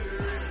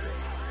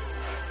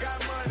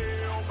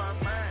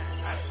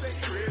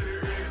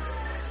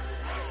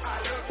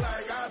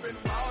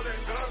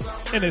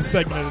And this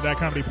segment of the That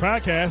Comedy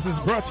Podcast is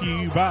brought to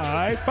you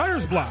by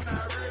Fighters Block.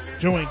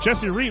 Join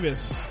Jesse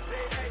Rivas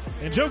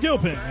and Joe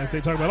Gilpin as they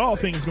talk about all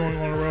things going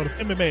on in the world of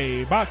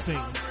MMA, boxing,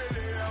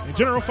 and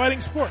general fighting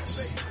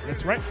sports.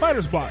 That's right,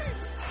 Fighters Block.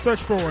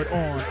 Search for it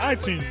on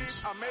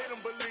iTunes,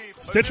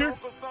 Stitcher,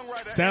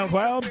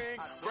 SoundCloud.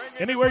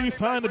 Anywhere you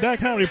find the That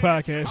Comedy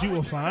Podcast, you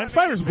will find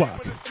Fighters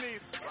Block.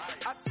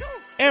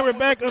 And we're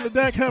back on the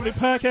That Comedy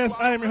Podcast.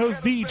 I am your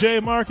host,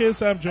 DJ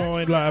Marcus. I'm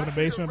joined live in the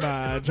basement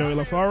by Joey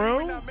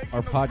LaFaro.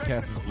 Our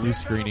podcast is blue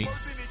screening.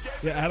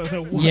 Yeah, I don't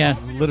know what. Yeah.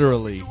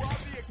 Literally.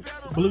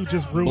 Blue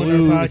just ruined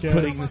Blue our is podcast.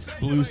 putting this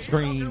blue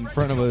screen in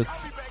front of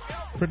us.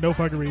 For no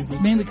fucking reason.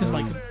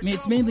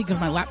 It's mainly because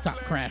my laptop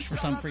crashed for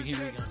some freaking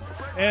reason.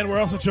 And we're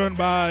also joined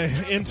by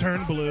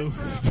intern Blue.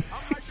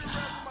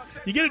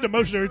 You get a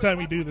demotion every time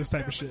we do this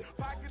type of shit.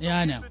 Yeah,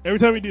 I know. Every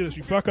time we do this,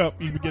 you fuck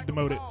up, you get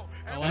demoted. Oh,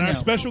 And I our know.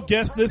 special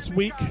guest this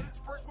week,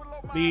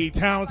 the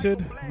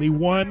talented, the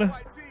one,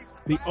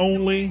 the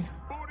only,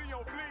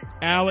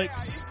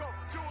 Alex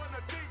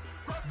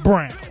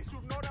Brown.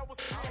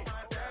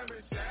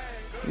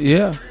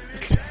 Yeah.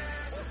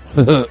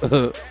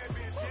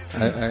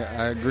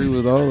 I agree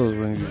with all those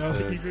things you You also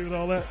said. agree with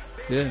all that?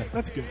 Yeah.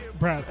 That's good.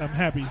 Proud. I'm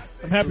happy.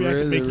 I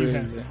can make you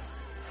happy.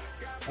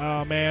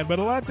 Oh man, but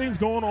a lot of things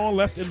going on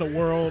left in the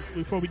world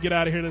before we get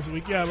out of here this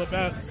week. Yeah,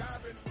 got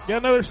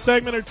another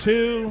segment or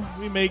two.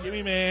 We may,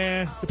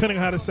 depending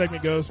on how the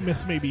segment goes,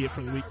 this may be it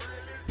for the week.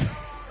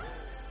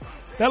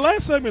 That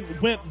last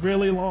segment went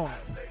really long.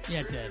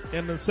 Yeah, it did.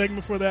 And the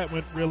segment before that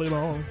went really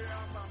long.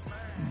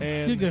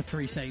 And You go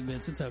 3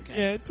 segments. It's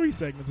okay. yeah, 3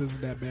 segments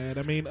isn't that bad.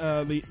 I mean,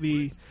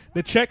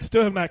 the checks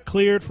still have not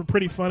cleared for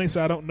Pretty Funny,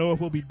 so I don't know if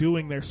we'll be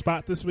doing their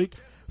spot this week.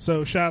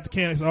 So shout out to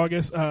Candace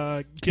August.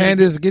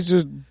 Candace, get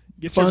your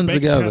funds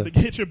together.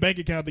 Get your bank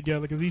account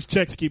together because these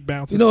checks keep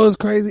bouncing. You know what's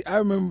crazy? I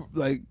remember,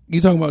 like, you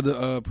talking about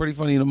the Pretty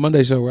Funny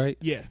Monday show, right?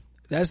 Yeah.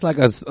 That's like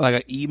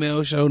an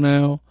email show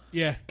now.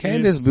 Yeah.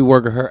 Candace be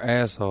working her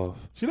ass off.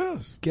 She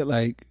does.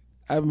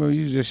 I remember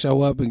you just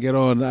show up and get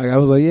on. Like, I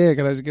was like, yeah,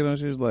 can I just get on?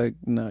 She was like,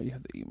 no, you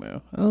have to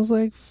email. I was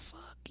like,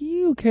 fuck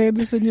you,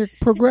 Candace, and your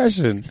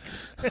progression.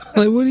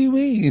 Like, what do you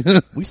mean?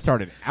 We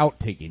started out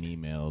taking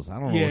emails. I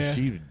don't know what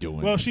she was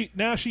doing. Well, she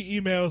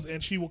emails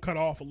and she will cut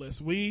off a list.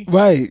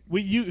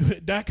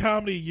 That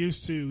comedy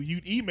used to,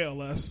 you'd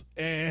email us,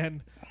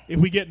 and if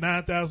we get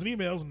 9,000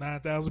 emails,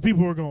 9,000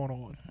 people are going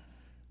on.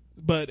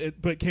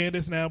 But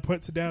Candace now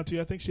puts it down to,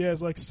 I think she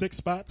has like 6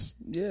 spots.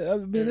 Yeah, I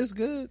mean, it's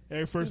good.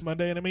 Every first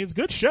Monday, and I mean, it's a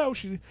good show.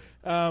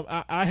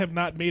 I have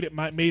not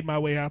made my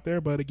way out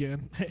there, but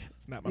again,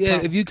 not my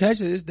problem. If you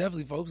catch it, it's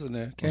definitely folks in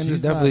there. Candace she's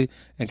definitely,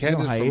 not-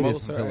 Candace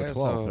promotes until her the ass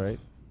 12th, off. right?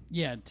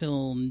 Yeah,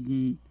 till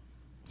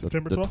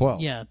September the 12th?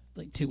 12th. yeah,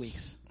 like 2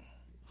 weeks.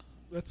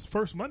 That's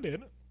first Monday,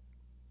 isn't it?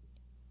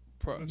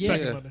 Yeah.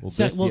 Second Monday.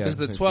 Well, It's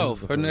the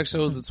 12th. Her next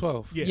show is the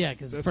 12th. Yeah,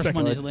 because that's first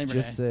second Monday's Monday. Labor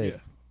Just Day.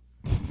 said.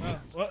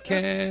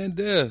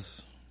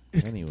 Candace.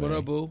 Anyway. What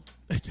up, boo?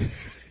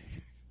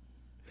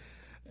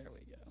 There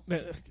we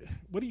go.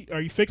 What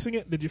are you fixing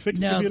it? Did you fix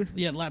the No, computer?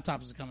 yeah, the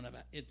laptop is coming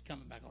back. It's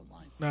coming back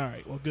online. All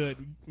right, well, good.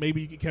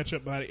 Maybe you can catch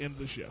up by the end of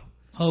the show.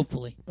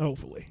 Hopefully.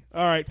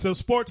 All right, so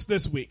sports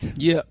this week.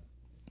 Yeah.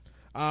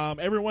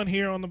 Everyone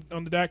here on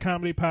the That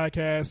Comedy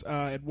Podcast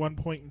at one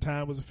point in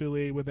time was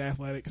affiliated with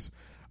athletics.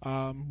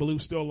 Blue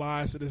still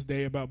lies to this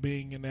day about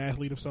being an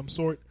athlete of some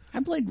sort.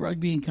 I played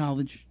rugby in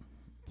college.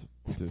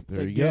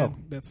 There you Again, go.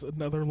 That's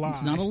another lie.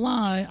 It's not a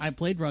lie. I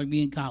played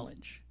rugby in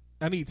college.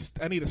 I need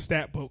a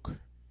stat book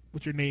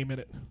with your name in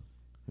it.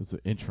 It's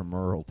an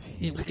intramural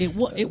team. It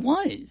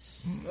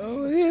was.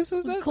 Oh, yes.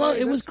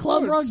 It was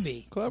club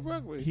rugby. Club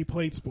rugby. He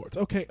played sports.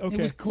 Okay. It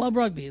was club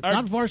rugby. It's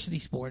not varsity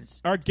sports.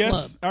 Our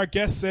Club.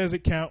 guest says it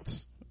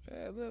counts.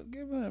 Yeah, look,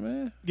 give him that,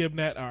 man. Give him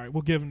that. All right,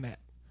 we'll give him that.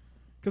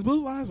 Because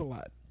Blue lies a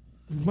lot.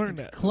 We've learned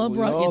that. Club We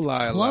rugby. all It's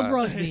lie a club lot.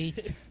 rugby.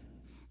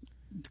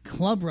 It's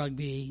club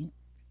rugby.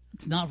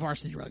 It's not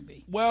varsity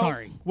rugby.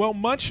 Sorry. Well,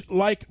 much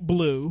like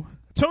Blue,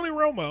 Tony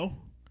Romo,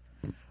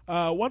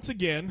 once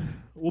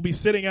again, will be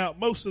sitting out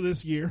most of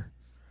this year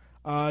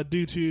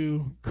due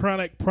to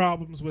chronic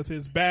problems with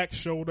his back,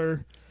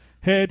 shoulder,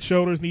 head,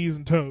 shoulders, knees,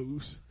 and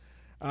toes.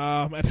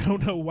 I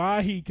don't know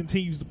why he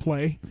continues to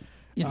play.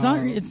 It's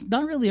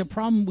not really a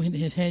problem with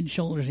his head,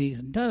 shoulders, knees,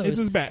 and toes. It's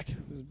his back.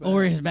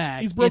 Or his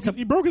back.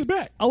 He broke his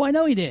back. Oh, I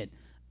know he did.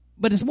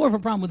 But it's more of a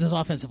problem with his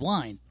offensive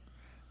line.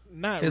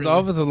 Not His really.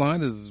 offensive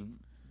line is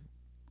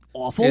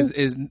Awful. is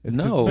It's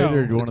no.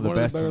 considered one It's of the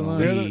best better in the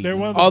lines. league. They're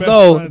one of the best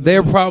Although lines in they're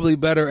the league. probably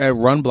better at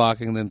run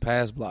blocking than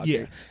pass blocking.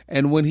 Yeah.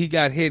 And when he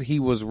got hit, he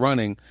was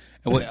running.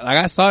 And like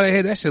I saw that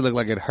hit, that shit looked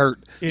like it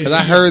hurt. Because Yeah.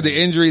 I heard the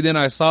injury, then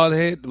I saw the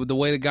hit with the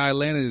way the guy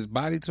landed his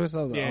body twist.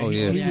 I was like, Yeah, oh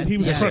yeah, he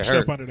was Yeah. crunched That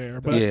shit up under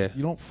there. But yeah,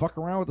 You don't fuck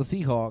around with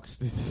the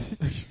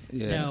Seahawks.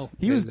 yeah. No.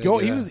 He was They-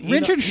 He was in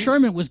Richard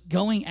Sherman was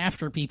going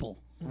after people.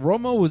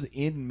 Romo was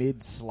in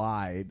mid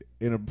slide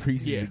in a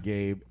preseason Yeah.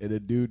 game, and the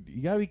dude,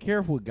 you gotta be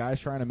careful with guys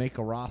trying to make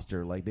a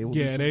roster. Like they will.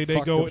 yeah, do they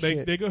some go fucked up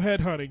shit. they go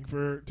head hunting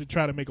to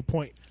try to make a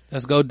point.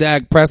 Let's go,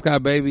 Dak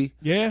Prescott, baby.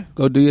 Yeah,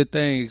 Go do your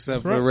thing. Except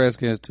That's for the right.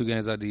 Redskins, 2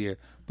 games out of the year.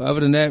 But other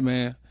than that,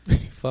 man,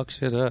 fuck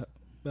shit up.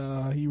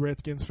 You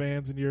Redskins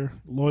fans and your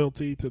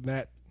loyalty to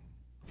that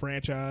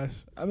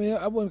franchise. I mean,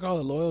 I wouldn't call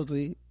it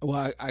loyalty.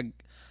 Well, I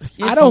It's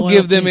don't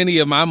give them loyalty. any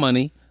of my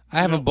money.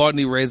 I haven't No. bought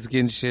any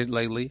Redskins shit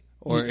lately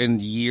or in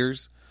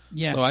years.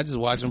 Yeah. So I just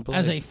watch them play.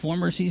 As a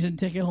former season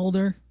ticket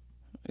holder,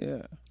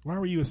 yeah. Why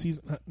were you a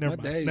season? Never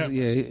My mind. days, Never.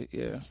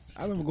 yeah.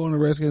 I remember going to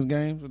Redskins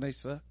games when they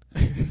sucked.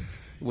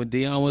 When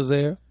Dion was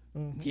there.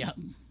 yeah.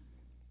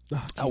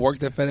 I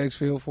worked at FedEx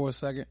Field for a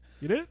second.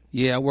 You did?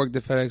 Yeah, I worked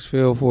at FedEx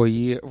Field for a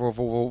year,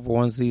 for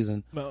one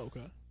season. No,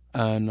 okay.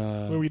 And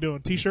What were you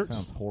doing? T-shirts?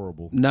 Sounds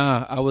horrible.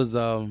 nah, I was.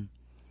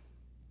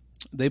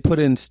 They put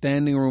in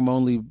standing room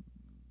only,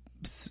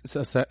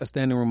 a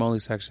standing room only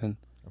section,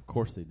 Of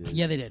course they did.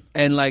 Yeah, they did.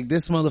 and like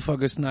this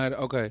motherfucker Snyder.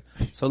 Okay,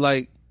 so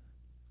like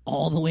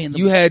All the way in the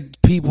you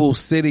had people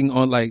sitting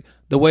on like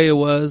the way it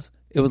was.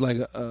 It was like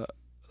a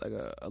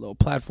little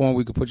platform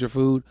where you could put your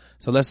food.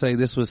 So let's say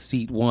this was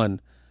seat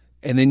 1,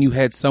 and then you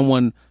had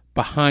someone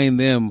behind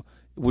them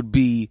would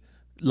be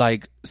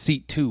like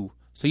seat 2.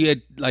 So you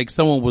had like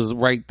someone was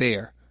right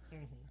there.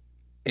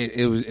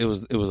 It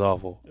was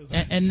awful.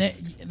 and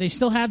they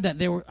still had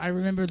that. I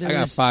remember I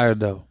got fired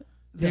though.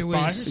 There Got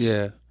was fired?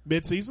 Yeah.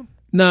 Mid-season?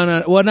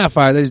 No, well, not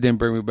fired. They just didn't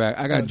bring me back.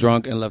 I got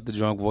drunk and left the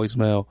drunk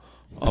voicemail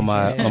on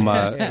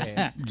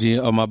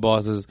my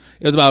bosses.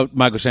 It was about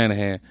Michael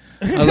Shanahan.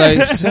 I was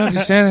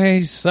like, Shanahan,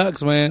 he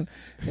sucks, man.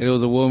 And it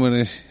was a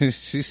woman, and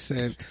she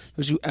said,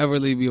 "Would you ever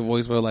leave me a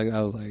voicemail like that?"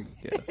 I was like,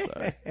 "Yeah,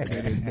 sorry."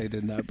 They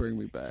did not bring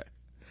me back.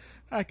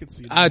 I could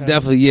see that. I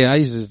definitely, I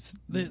used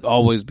to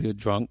always be a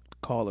drunk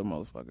caller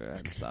motherfucker. I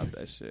had to stop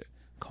that shit.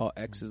 Call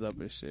exes up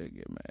and shit,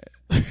 get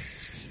mad.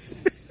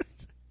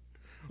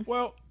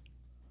 Well,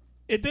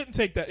 it didn't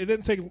take that. It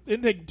didn't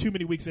take too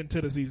many weeks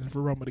into the season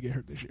for Roma to get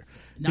hurt this year.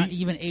 not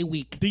even a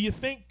week. Do you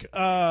think?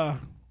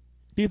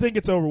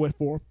 It's over with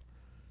for him?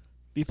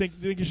 Do you think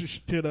you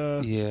should?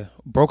 Yeah,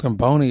 broken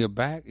bone in your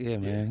back. Yeah,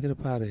 man, get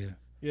up out of here.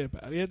 Yeah,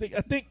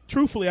 I think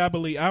truthfully, I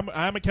believe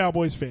I'm a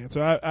Cowboys fan,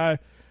 so I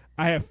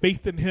have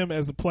faith in him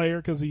as a player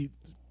because he's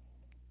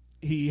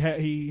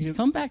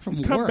come back from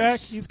he's come worse. back.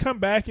 He's come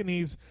back and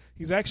he's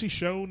actually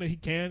shown that he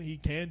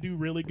can do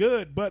really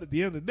good. But at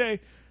the end of the day,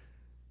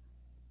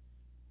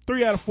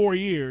 3 out of 4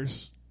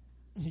 years,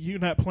 you're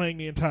not playing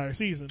the entire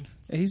season.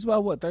 He's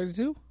about what,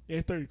 32?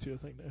 Yeah, 32, I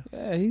think now.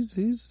 Yeah,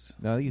 he's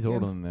No, he's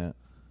older than that.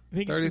 I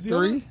think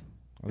 33. I think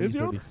Is he's he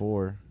older?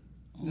 34.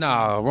 No,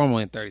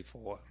 Romo ain't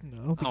 34.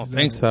 No, I don't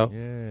think so.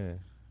 Yeah.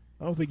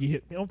 I don't think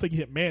he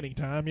hit Manning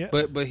time yet.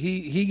 But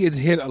he gets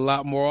hit a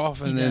lot more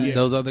often than does.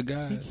 those other He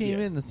guys. came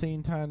in the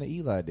same time that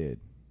Eli did.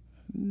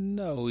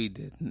 No, he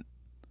didn't.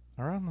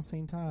 Around the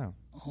same time.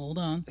 Hold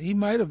on. He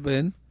might have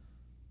been.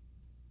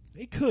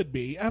 He could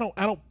be. I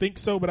don't think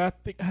so, but I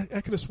think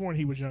I could have sworn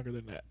he was younger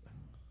than that.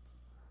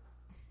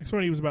 I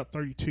sworn he was about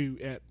 32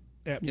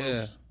 at Yeah.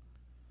 most.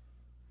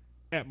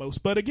 At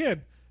most. But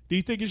again, do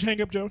you think he should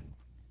hang up, Joe?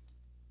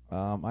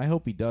 I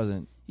hope he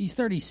doesn't. He's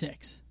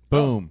 36.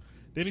 Boom.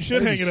 Then he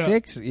should hang it up.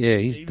 36? Yeah,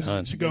 he's He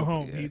done. should go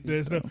home. Yeah,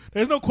 There's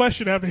no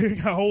question after hearing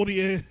how old he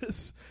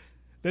is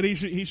that he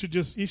should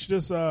just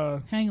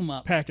Hang him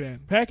up. pack it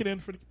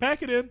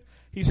in.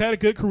 He's had a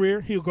good career.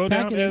 He'll go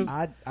Pack down it in. as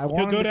I he'll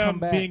want go him to down come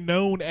back. being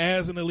known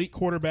as an elite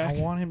quarterback. I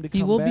want him to He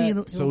come will back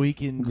be- so he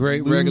can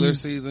Great lose, regular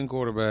season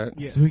quarterback.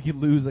 Yeah. So he can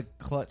lose a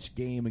clutch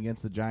game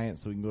against the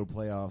Giants so he can go to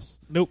playoffs.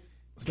 Nope,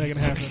 it's not gonna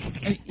happen.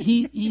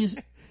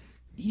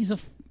 He's a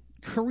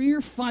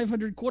career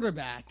 500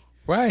 quarterback.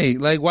 Right.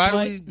 Like, why do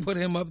But- we put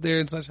him up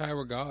there in such high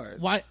regard?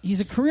 Why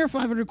he's a career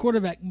 500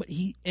 quarterback, but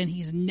he's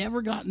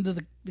never gotten to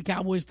the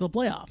Cowboys to the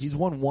playoffs. He's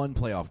won one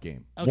playoff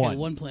game. Okay,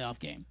 one playoff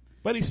game.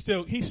 But he's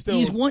still He's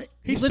he's won-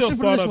 let's still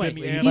just put it thought this of way. in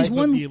the He's annals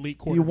won- of the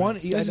elite He won.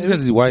 quarterbacks. That's because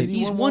he's white.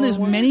 He's won as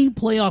many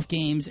playoff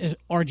games as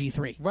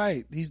RG3.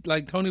 Right. He's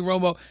like Tony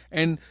Romo.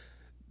 And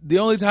the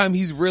only time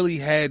he's really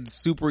had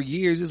super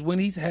years is when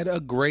he's had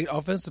a great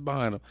offensive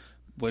behind him.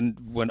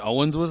 When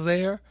Owens was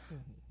there,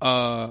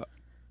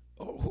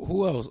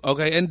 who else?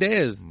 Okay, and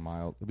Dez.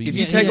 Mild. If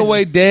you take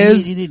away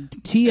Dez, he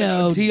did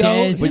T.O., T.O.,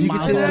 Dez, But and you can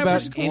Miles. say that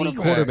Average about any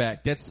quarterback.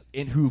 quarterback. That's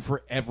in who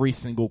for every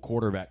single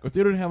quarterback. If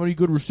they didn't have any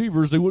good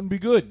receivers, they wouldn't be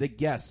good. They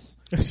guess.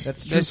 That's true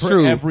that's for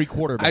true. every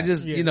quarterback. I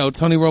just,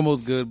 Tony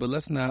Romo's good, but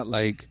let's not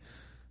like.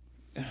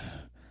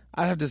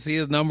 I'd have to see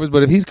his numbers,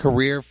 but if he's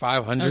career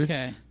 500,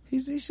 Okay. he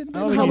shouldn't be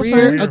I don't in think the he's Hall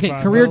of career Fame. Okay,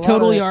 500. career But a lot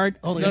total of- yard.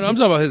 Hold on. No, I'm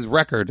talking about his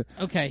record.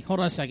 Okay,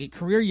 hold on a second.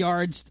 Career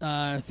yards,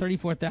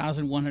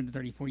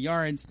 34,134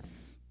 yards,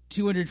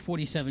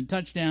 247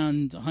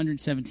 touchdowns,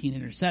 117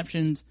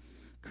 interceptions.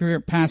 Career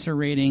passer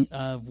rating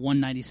of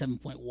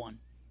 197.1.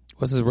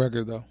 What's his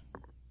record though?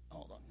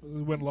 Hold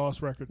on.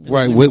 Win-loss record.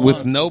 Right, Win-loss.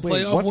 with no Wait,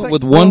 playoff what's win, that-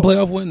 with one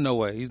playoff win, no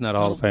way. He's not a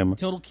Hall of Famer.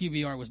 Total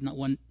QBR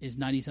is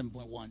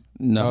 97.1.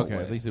 No okay,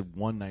 way. at least at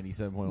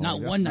 197.1. Not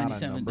That's 197.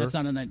 Not a That's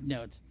number. not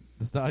no. It's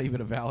That's not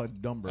even a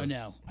valid number. oh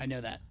no, I know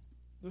that.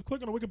 Just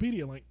click on the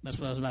Wikipedia link. That's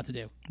what I was about to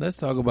do. Let's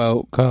talk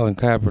about Colin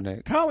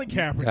Kaepernick. Colin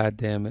Kaepernick. God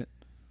damn it.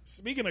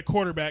 Speaking of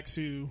quarterbacks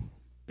who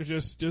are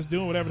just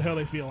doing whatever the hell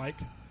they feel like.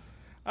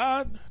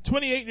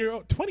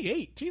 28-year-old.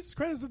 28? Jesus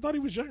Christ, I thought he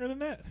was younger than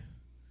that.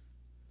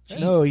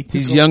 No,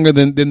 he's younger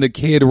than the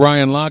kid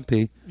Ryan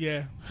Lochte.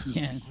 Yeah.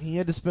 Yeah. He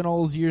had to spend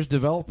all those years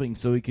developing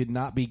so he could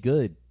not be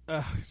good.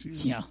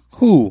 Yeah.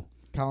 Who?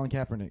 Colin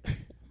Kaepernick.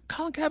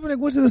 Colin Kaepernick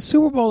went to the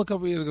Super Bowl a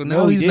couple years ago.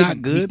 No, he's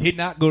not good. He did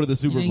not go to the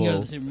Super He didn't go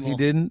Bowl. to the Super Bowl. He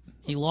didn't.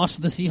 He lost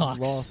to the Seahawks.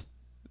 He lost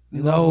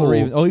No. the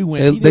Ravens. Oh, he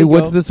went. They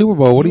went to the Super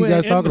Bowl. What are you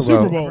guys in talking the Super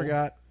about? Bowl. I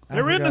forgot.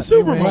 They were in the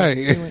Super Bowl.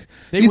 Right.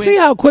 You see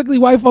how quickly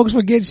white folks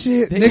forget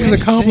shit? Niggas' They went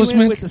with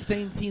accomplishments. the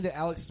same team that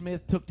Alex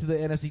Smith took to the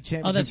NFC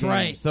Championship. Oh, that's game.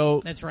 right.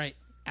 So, That's right.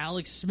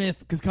 Alex Smith.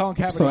 because Colin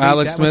Kaepernick, So made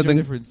Alex that much Smith of a and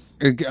difference.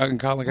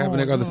 Colin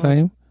Kaepernick Oh, are the no.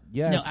 same?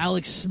 Yes. No,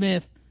 Alex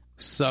Smith.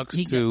 Sucks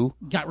He too.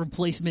 got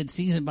replaced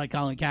mid-season by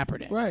Colin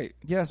Kaepernick. Right.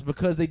 Yes,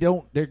 because they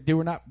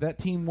were not. That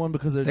team won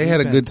because of They had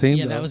a good team.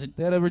 Yeah, though. that was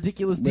They had a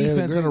ridiculous They had a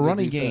defense and a great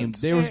running game.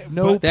 defense. There was Yeah,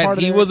 no but that part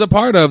of he that. was a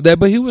part of that,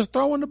 but he was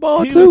throwing the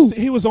ball He too.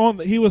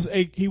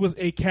 was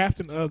a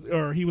captain of,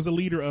 or he was a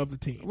leader of the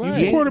team. Right. He He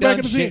was ain't quarterback done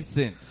of the team. shit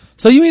since.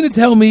 So you mean to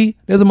tell me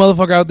there's a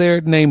motherfucker out there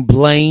named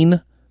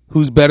Blaine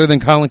who's better than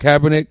Colin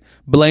Kaepernick?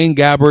 Blaine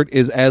Gabbert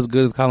is as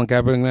good as Colin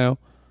Kaepernick now?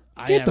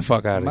 Get the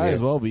fuck out of Might here.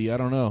 as well be. I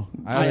don't know.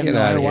 I Get haven't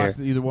out of watched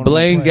here. either one.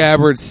 Blaine of them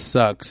play. Gabbert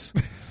sucks.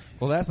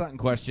 Well, that's not in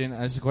question.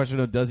 It's just a question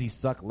of does he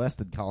suck less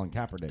than Colin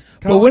Kaepernick?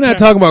 But we're not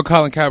talking about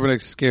Colin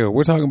Kaepernick's skill.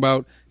 We're talking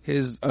about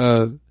his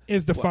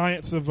His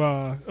defiance of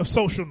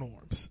social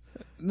norms.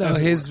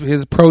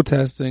 his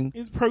protesting.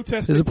 His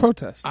protesting. Is a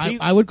protest.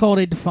 I would call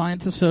it a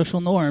defiance of social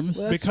norms.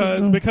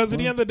 because at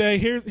the end of the day,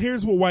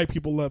 here's what white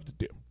people love to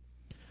do.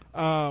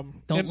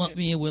 Don't let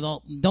me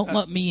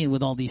in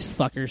with all these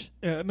fuckers.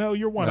 No,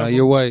 you're one No, of them.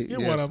 you're white.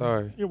 You're Yeah, one of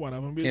sorry. them. You're one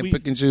of them. Can't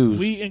pick and choose.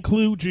 We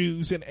include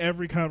Jews in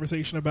every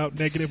conversation about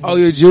negative. Oh,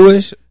 you're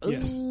Jewish?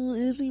 Yes.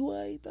 Is he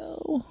white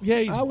though? Yeah,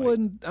 he's I white.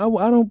 wouldn't. I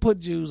don't put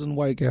Jews in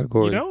white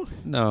category. You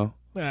don't? No.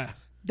 Nah.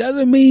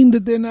 Doesn't mean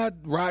that they're not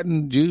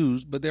rotten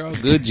Jews, but they're all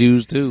good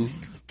Jews too.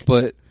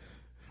 But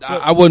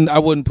I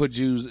wouldn't put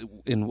Jews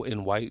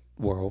in white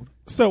world.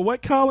 So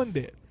what Colin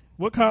did,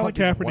 what Colin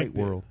Kaepernick White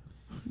did. world.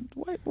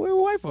 Where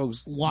white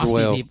folks Waspy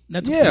dwell. people.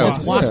 That's Yeah,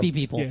 waspy yeah.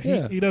 people.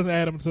 Yeah, he doesn't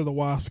add them to the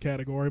WASP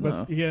category, but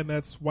No. again,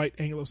 that's white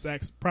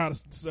Anglo-Saxon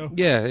Protestants. So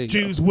Yeah, there you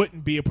Jews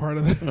wouldn't be a part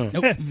of that.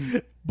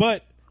 Nope.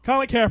 But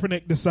Colin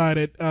Kaepernick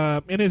decided,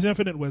 in his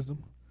infinite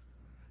wisdom,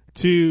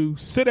 to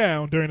sit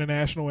down during the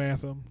national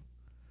anthem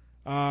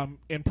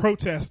in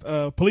protest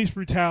of police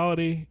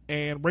brutality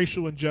and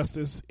racial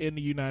injustice in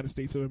the United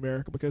States of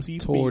America because he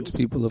towards feels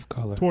people of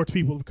color, towards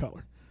people of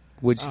color,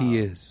 which he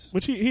is.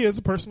 which he is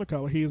a person of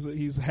color.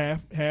 He's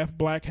half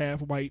black,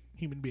 half white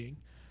human being.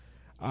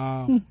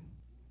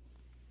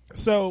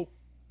 So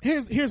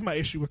here's my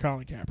issue with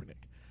Colin Kaepernick.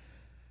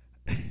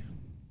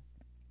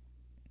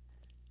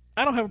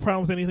 I don't have a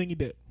problem with anything he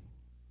did.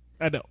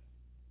 I don't.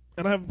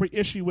 I don't have an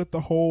issue with the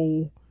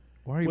whole.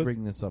 Why are you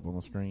bringing this up on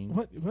the screen?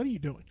 What are you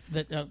doing?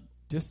 That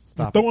Just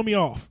stop. Throwing me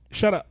off.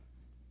 Shut up.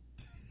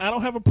 I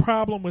don't have a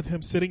problem with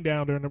him sitting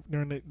down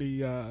during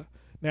the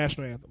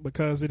national anthem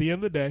because at the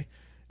end of the day,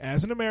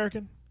 as an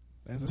American,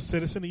 as a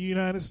citizen of the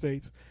United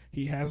States,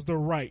 he has the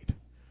right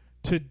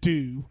to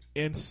do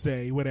and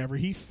say whatever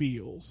he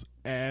feels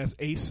as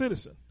a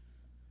citizen.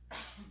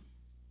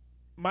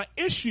 My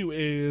issue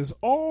is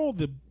all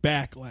the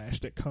backlash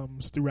that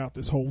comes throughout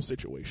this whole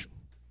situation.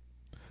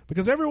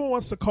 Because everyone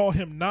wants to call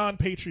him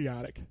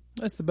non-patriotic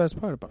That's the best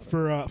part about it.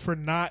 for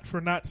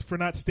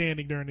not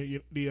standing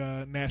during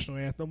the national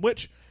anthem,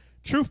 which,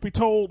 truth be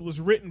told,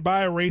 was written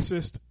by a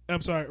racist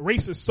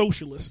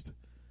socialist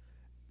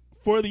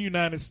for the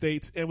United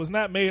States and was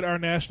not made our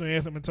national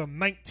anthem until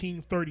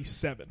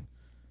 1937,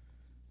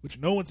 which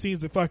no one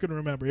seems to fucking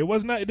remember.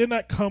 It did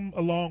not come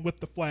along with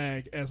the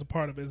flag as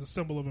a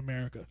symbol of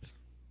America.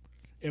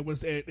 It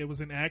was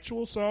an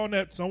actual song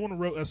that someone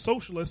wrote, a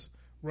socialist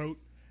wrote.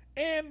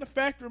 And the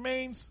fact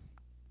remains,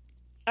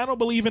 I don't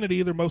believe in it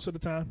either most of the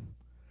time.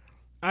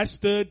 I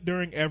stood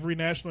during every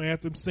national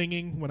anthem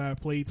singing when I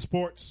played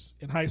sports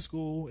in high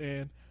school,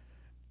 and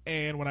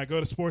when I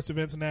go to sports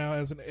events now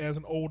as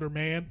an older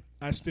man,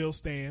 I still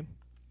stand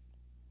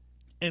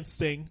and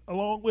sing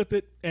along with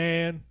it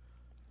and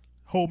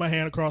hold my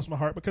hand across my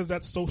heart because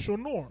that's social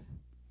norm.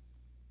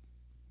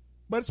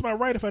 But it's my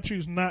right if I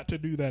choose not to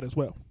do that as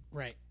well.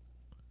 right.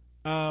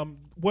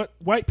 What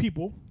white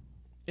people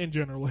in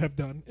general have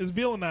done is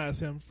villainize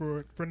him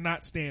for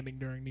not standing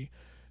during the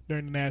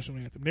national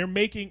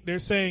anthem. They're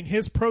saying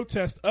his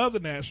protest of the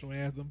national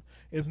anthem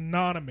is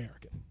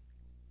non-American.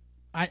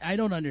 I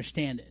don't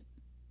understand it.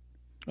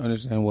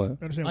 Understand what?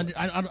 Understand what?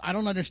 I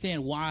don't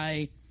understand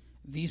why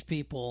these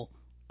people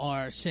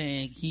are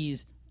saying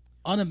he's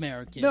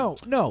un-American. No,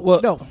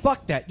 Well- no,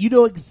 fuck that. You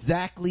know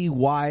exactly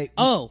why.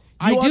 Oh,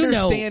 you I do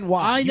understand know.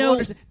 why. I You know.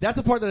 understand- That's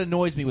the part that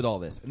annoys me with all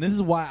this, and this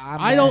is why I'm.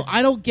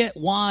 I don't get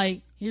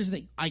why. Here's the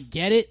thing. I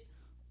get it.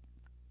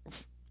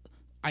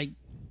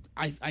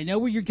 I know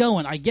where you're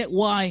going. I get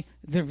why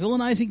they're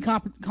villainizing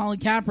Colin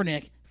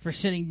Kaepernick for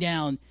sitting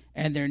down,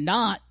 and they're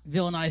not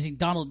villainizing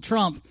Donald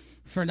Trump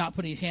for not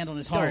putting his hand on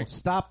his No, heart.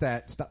 stop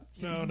that. Stop.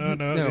 No.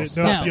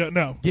 Stop.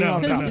 No. Get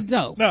on Because-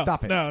 top. no.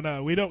 Stop it.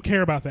 No. We don't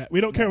care about that.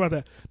 We don't care about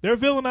that. They're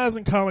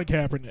villainizing Colin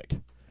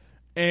Kaepernick,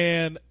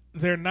 and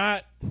they're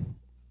not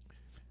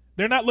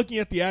They're not looking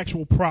at the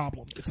actual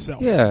problem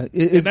itself. Yeah,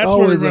 it's that's where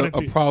we always run a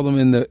into. problem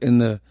in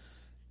the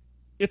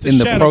It's a in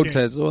the shadow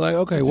protest. game. Well, like,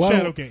 okay, It's a well,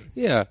 shadow game.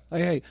 yeah,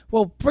 like, hey,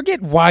 well,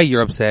 forget why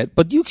you're upset,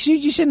 but you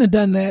shouldn't have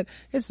done that.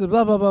 It's a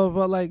blah blah blah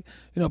blah. Like,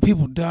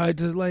 people died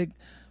to like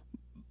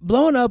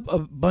blowing up a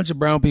bunch of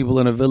brown people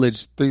in a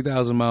village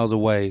 3,000 miles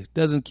away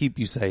doesn't keep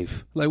you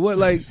safe. Like what?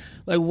 Like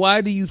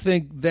why do you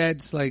think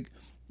that's like?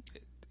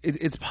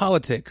 It's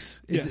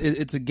politics.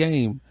 It's a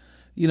game,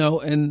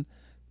 and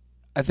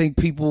I think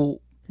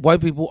white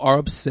people are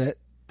upset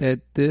that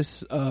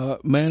this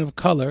man of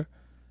color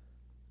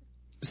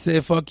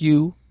said "fuck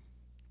you."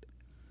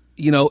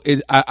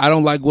 I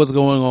don't like what's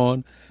going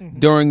on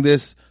during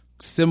this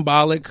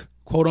symbolic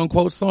 "quote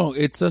unquote" song.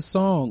 It's a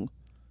song.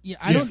 Yeah,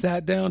 I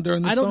sat down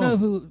during the song.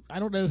 I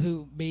don't know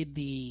who made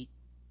the.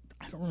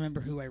 I don't remember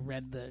who I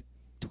read the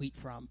tweet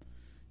from,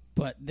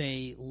 but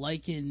they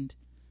likened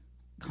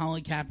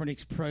Colin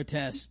Kaepernick's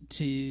protest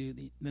to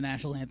the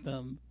national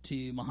anthem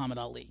to Muhammad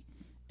Ali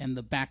and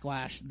the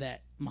backlash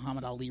that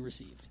Muhammad Ali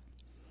received.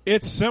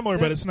 It's similar,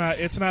 but it's not.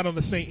 It's not on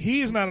the same.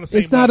 He is not on the same.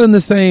 It's not in the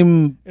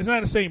same. It's not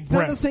in the same Not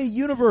breath. the same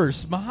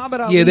universe.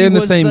 Muhammad Ali they're in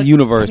the was same the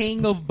universe.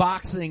 king of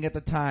boxing at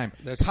the time.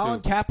 That's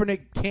Colin true.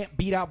 Kaepernick can't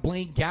beat out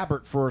Blaine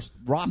Gabbert for a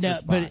roster No,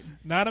 spot. but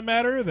Not a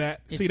matter of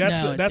that. See,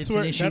 It's- that's it's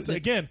where an issue that's that-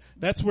 again.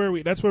 That's where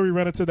we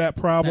run into that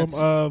problem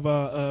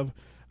That's-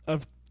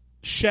 of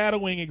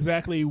shadowing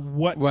exactly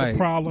what Right. the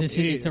problem This- is.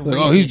 it's a It's like,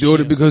 race he's doing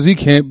issue. it because he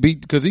can't beat.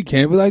 Because he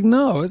can't be like,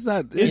 no, it's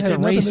not. It It's has a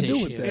nothing race to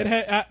do with issue. that. It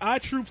had, I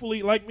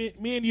truthfully, like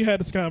me and you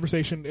had this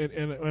conversation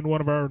in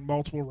one of our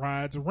multiple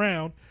rides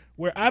around,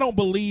 where I don't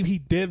believe he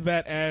did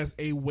that as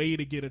a way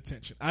to get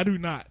attention. I do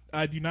not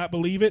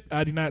believe it.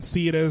 I do not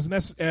see it as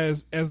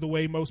the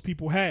way most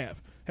people have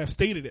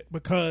stated it,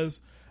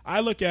 because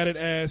I look at it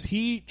as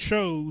he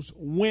chose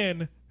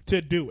when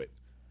to do it.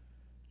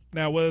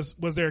 Now, was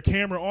there a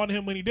camera on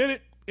him when he did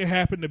it? It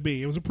happened to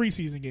be. It was a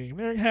preseason game.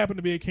 There happened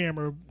to be a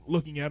camera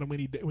looking at him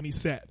when he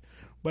sat.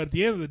 But at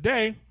the end of the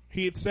day,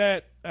 he had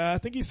sat. I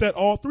think he sat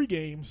all 3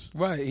 games.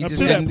 Right. He up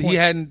just to that hadn't, he point.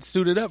 hadn't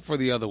suited up for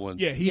the other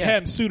ones. Yeah, he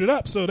hadn't suited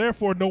up, so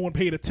therefore no one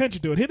paid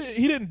attention to it.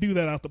 He didn't do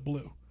that out the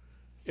blue.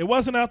 It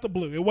wasn't out the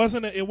blue. It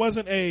wasn't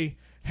a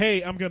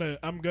hey, I'm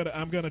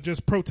gonna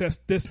just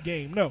protest this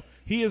game. No,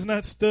 he has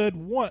not stood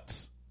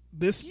once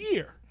this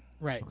year.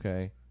 right.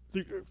 okay.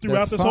 Throughout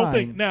That's this whole fine.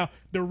 thing. Now,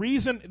 the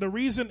reason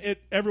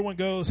everyone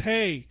goes,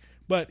 hey,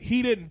 but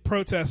he didn't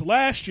protest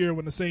last year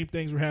when the same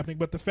things were happening.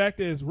 But the fact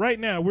is, right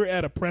now we're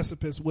at a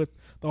precipice with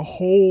the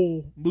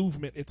whole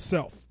movement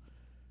itself.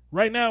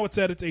 Right now, it's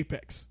at its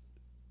apex.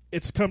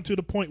 It's come to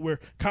the point where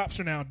cops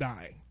are now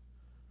dying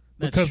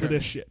because true. of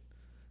this shit.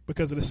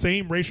 Because of the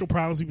same racial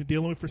problems we've been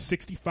dealing with for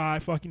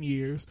 65 fucking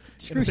years.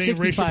 Screw And the same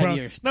 65 racial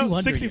years, No,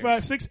 200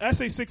 65. I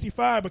say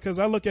 65 because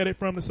I look at it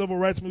from the civil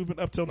rights movement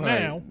up till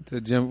Right. now.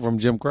 From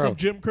Jim Crow. From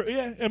Jim Crow.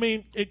 Yeah, I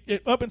mean,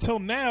 it up until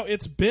now,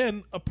 it's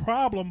been a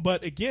problem.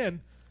 But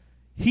again,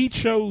 he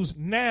chose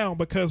now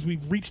because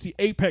we've reached the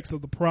apex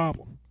of the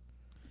problem.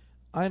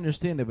 I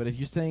understand it, but if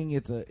you're saying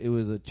it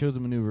was a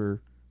chosen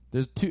maneuver,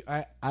 there's two.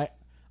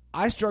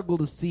 I struggle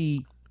to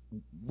see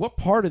what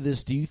part of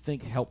this do you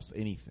think helps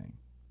anything.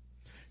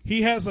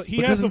 He has a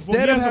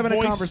instead of having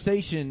a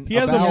conversation, he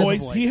has a about-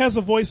 voice. He has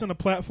a voice and a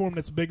platform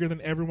that's bigger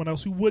than everyone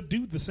else who would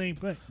do the same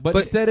thing. But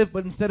instead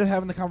of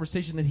having the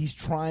conversation that he's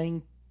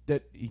trying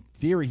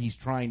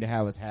to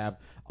have us have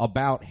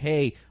about,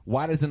 hey,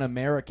 why does an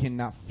American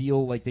not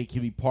feel like they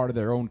can be part of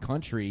their own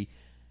country?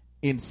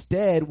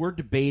 Instead, we're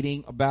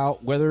debating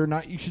about whether or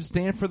not you should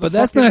stand for the. But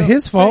that's fucking not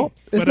his fault.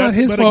 thing. It's not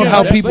his fault again,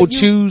 how but people you-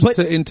 choose but-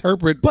 to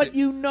interpret. But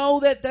you know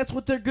that's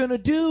what they're gonna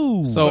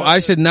do. So I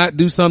should not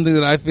do something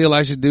that I feel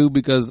I should do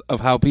because of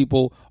how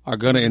people are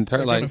going to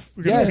interpret. We're Like,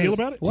 gonna yes. feel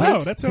about it. What?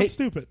 No, that sounds Take-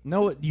 stupid.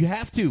 No, you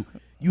have to.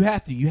 You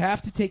have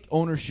to take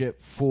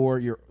ownership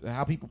for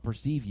how people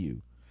perceive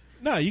you.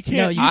 No, you can't.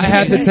 No, you I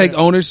can't. have to take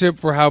ownership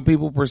for how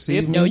people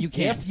perceive me. No, you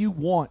can't. If you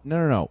want,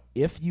 no.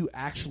 If you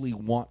actually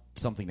want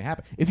something to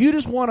happen, if you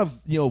just want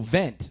to,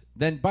 vent,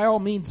 then by all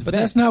means, But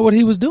vent. that's not what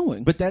he was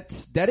doing. But that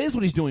is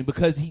what he's doing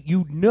because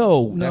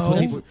that's what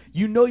people.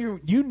 You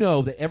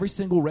know that every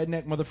single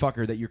redneck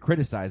motherfucker that you're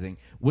criticizing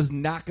was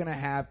not going to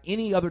have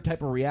any other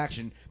type of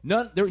reaction.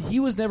 He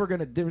was never going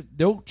to. There was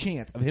no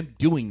chance of him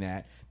doing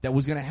that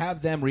was going to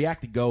have them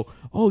react and go,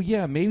 "Oh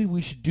yeah, maybe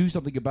we should do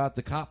something about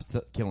the cop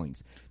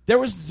killings." There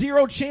was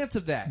zero chance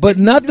of that. But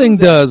You nothing knew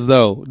that. does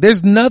though.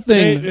 There's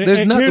nothing.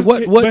 There's nothing.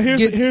 What here's,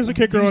 gets? here's the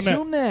kicker You on that.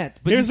 assume that.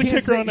 But Here's you the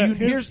can't kicker say- on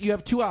that. You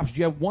have two options.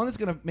 You have one that's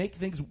going to make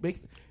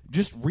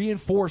just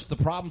reinforce the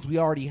problems we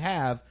already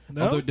have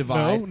No, of the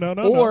divide. no,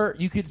 or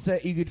you could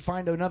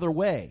find another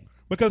way.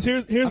 Because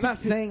here's I'm not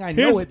saying I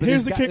know it, but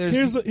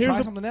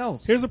try something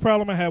else. Here's the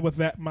problem I have with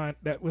that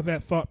with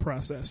that thought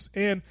process,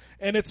 and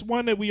it's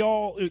one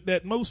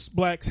that most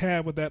blacks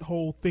have with that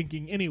whole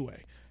thinking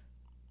anyway.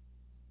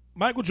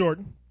 Michael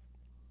Jordan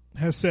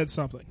has said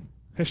something,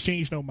 has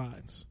changed no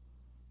minds,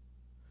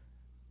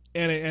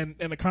 and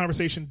the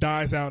conversation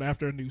dies out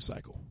after a news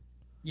cycle.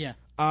 Yeah.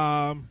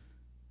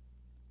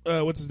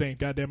 What's his name?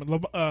 Goddamn it,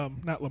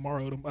 not Lamar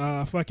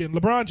Odom. Fucking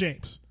LeBron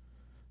James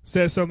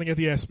says something at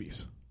the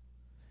ESPYs.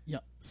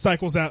 Yep.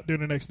 Cycles out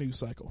during the next news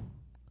cycle.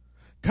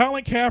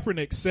 Colin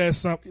Kaepernick says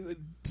something,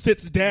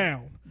 sits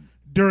down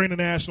during the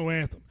national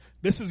anthem.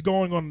 This is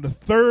going on the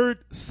third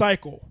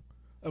cycle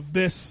of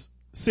this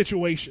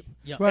situation.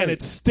 Yep. Right. And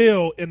it's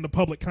still in the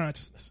public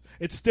consciousness.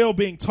 It's still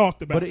being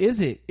talked about. But is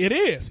it? It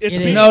is. It's It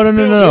being is.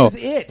 No. Is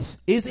it?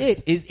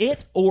 Is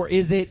it? Or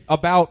is it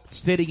about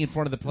sitting in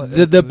front of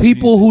The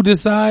people who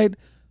decide.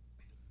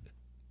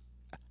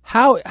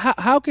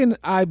 How can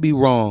I be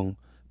wrong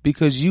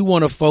because you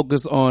want to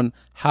focus on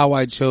how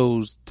I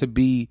chose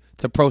to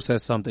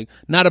process something,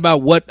 not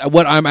about what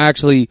I'm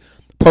actually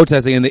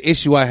protesting and the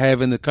issue I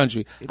have in the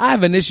country. I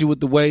have an issue with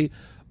the way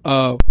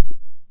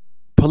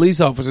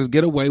police officers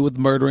get away with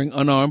murdering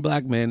unarmed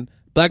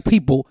black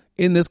people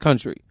in this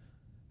country.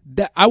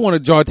 That I want to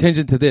draw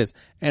attention to this,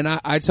 and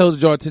I chose to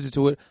draw attention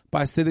to it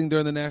by sitting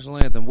during the national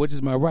anthem, which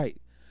is my right.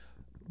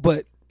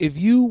 But if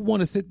you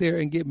want to sit there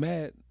and get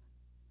mad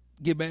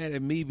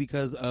at me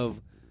because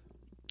of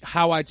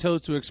how I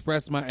chose to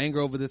express my anger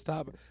over this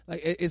topic,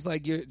 like it's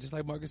like you're just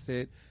like Marcus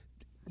said,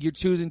 you're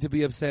choosing to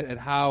be upset at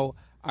how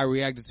I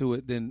reacted to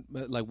it than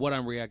like what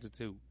I'm reacting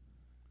to,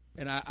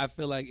 and I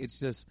feel like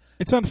it's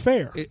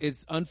unfair.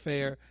 It's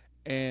unfair,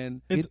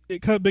 and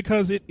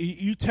because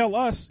you tell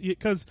us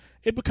because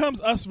it becomes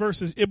us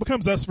versus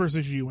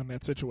you in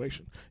that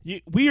situation.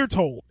 We are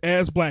told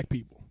as black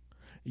people,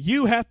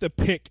 you have to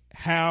pick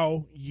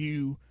how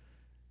you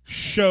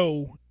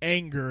show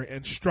anger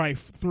and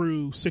strife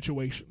through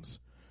situations.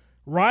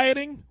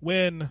 Rioting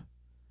when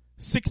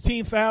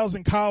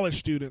 16,000 college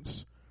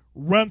students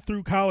run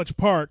through College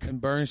Park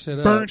and burn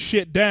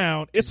shit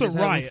down. It's a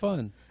riot.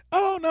 Fun.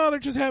 Oh no, they're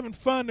just having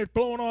fun. They're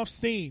blowing off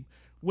steam.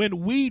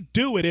 When we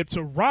do it, it's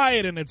a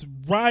riot and it's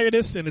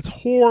riotous and it's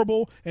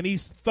horrible and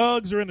these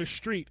thugs are in the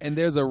street. And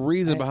there's a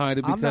reason behind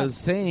it because I'm not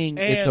saying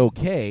it's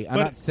okay. I'm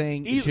not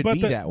saying it should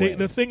be that way.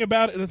 The thing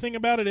about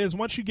it is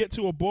once you get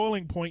to a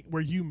boiling point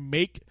where you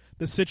make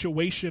the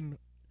situation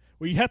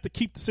where you have to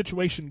keep the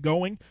situation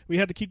going, you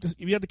have to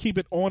keep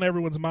it on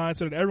everyone's mind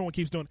so that everyone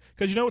keeps doing it.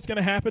 Because you know what's going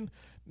to happen?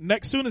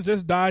 Soon as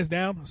this dies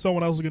down,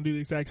 someone else is going to do the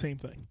exact same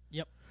thing.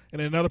 Yep. And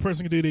then another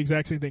person can do the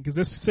exact same thing because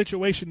this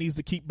situation needs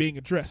to keep being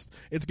addressed.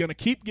 It's going to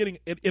keep getting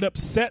it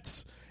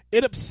upsets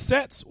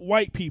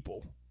white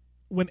people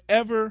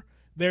whenever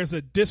there's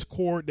a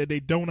discord that they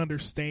don't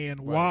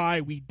understand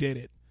why we did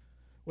it.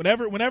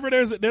 Whenever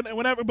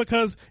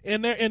because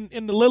in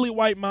the lily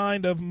white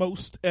mind of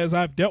most, as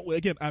I've dealt with,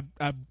 again,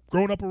 I've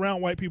grown up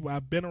around white people.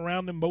 I've been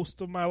around them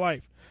most of my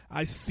life.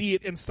 I see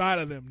it inside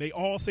of them. They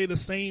all say the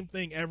same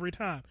thing every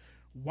time.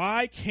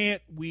 Why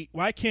can't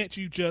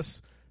you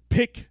just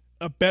pick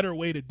a better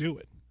way to do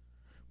it?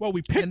 Well,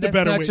 we picked a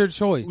better way. That's not your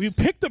choice. We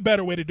picked a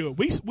better way to do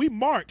it. We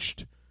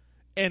marched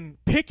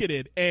and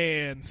picketed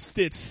and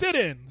did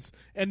sit-ins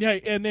and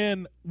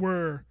then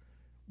we're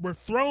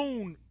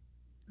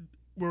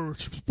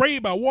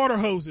sprayed by water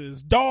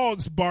hoses,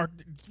 dogs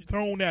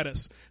thrown at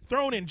us,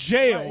 thrown in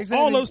jail, right,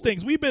 exactly. all those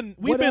things. We've been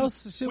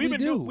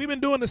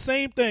doing the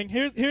same thing.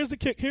 Here's the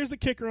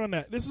kicker on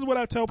that. This is what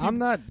I tell people. I'm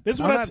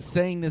not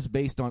saying this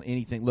based on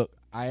anything. Look,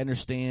 I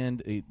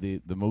understand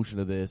the motion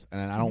of this,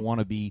 and I don't want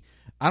to be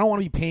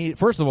painted.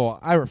 First of all,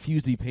 I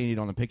refuse to be painted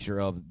on a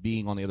picture of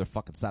being on the other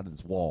fucking side of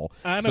this wall.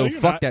 I know you're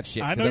fuck not. that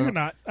shit. I know you're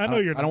not. I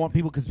don't want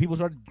people because people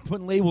start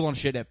putting labels on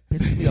shit that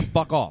pisses me the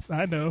fuck off.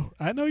 I know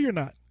you're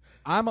not.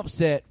 I'm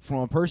upset from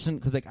a person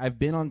because like I've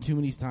been on too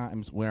many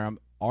times where I'm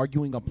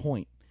arguing a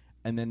point,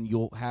 and then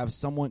you'll have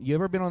someone. You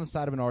ever been on the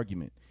side of an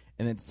argument,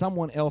 and then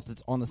someone else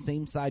that's on the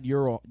same side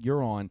you're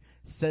on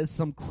says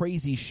some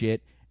crazy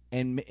shit,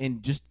 and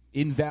just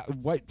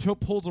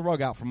pulls the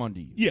rug out from under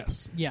you.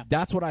 Yes, yeah.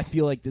 That's what I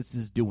feel like this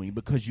is doing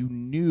because you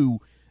knew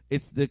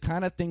it's the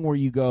kind of thing where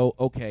you go,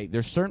 okay,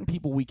 there's certain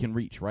people we can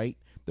reach, right?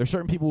 There's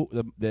certain people.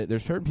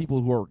 There's certain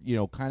people who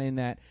are kind of in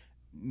that.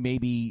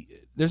 Maybe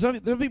there's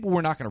people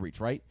we're not going to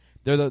reach, right?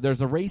 There's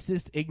the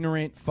racist,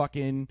 ignorant,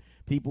 fucking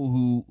people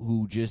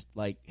who just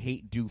like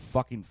do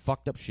fucking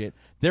fucked up shit.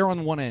 They're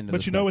on one end.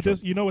 But you know what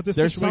this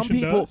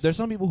situation does? There's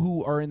some people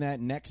who are in that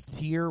next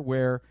tier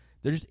where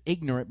they're just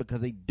ignorant because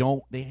they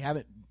don't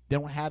have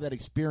that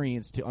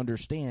experience to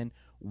understand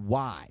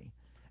why.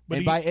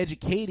 But by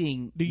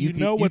educating, you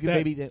know what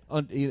that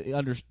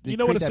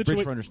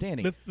bridge for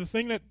understanding. The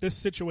thing that this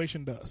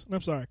situation does, and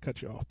I'm sorry I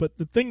cut you off, but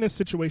the thing this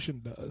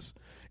situation does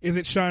is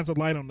it shines a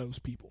light on those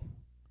people.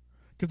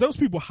 Because those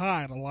people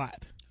hide a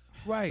lot.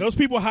 Right. Those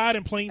people hide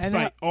in plain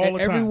sight all the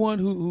time. Everyone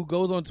who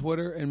goes on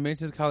Twitter and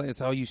mentions college and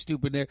says, "Oh, you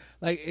stupid!" There,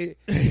 like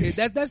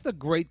that's the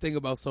great thing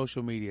about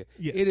social media.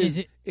 Yeah.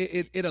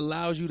 It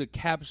allows you to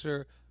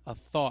capture a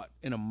thought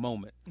in a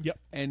moment. Yep.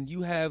 And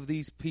you have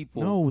these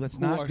people. No, that's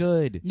not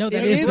good. No,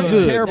 that is good.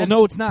 It's terrible.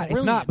 No, it's not. Brilliant.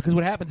 It's not because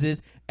what happens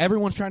is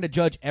everyone's trying to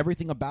judge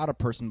everything about a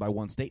person by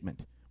one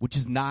statement, which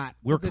is not.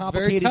 We're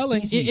complicated.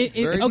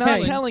 It's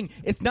not telling.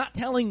 It's not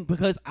telling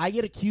because I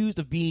get accused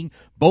of being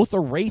both a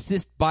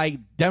racist by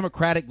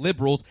Democratic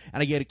liberals,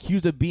 and I get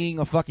accused of being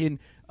a fucking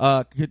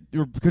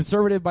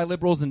conservative by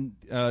liberals and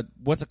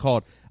what's it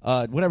called?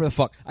 Whatever the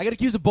fuck. I get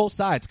accused of both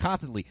sides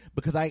constantly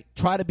because I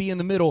try to be in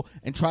the middle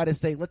and try to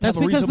say, let's have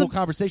a reasonable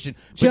conversation.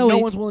 But Joey, no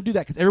one's willing to do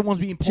that because everyone's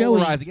being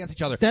polarized against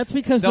each other. That's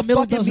because the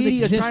middle doesn't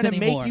media is exist trying to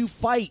anymore. make you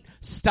fight.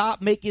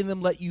 Stop making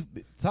them letting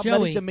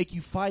them make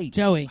you fight.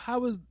 Joey.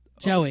 How is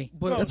Joey?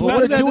 But That's what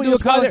what they're doing.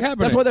 Kaepernick?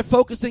 That's why they're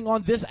focusing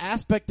on this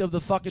aspect of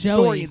the fucking Joey.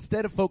 story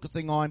instead of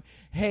focusing on,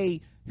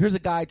 hey, here's a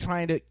guy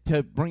trying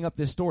to bring up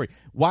this story.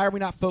 Why are we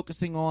not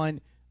focusing on?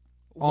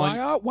 Why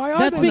are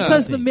That's they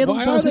because not? the middle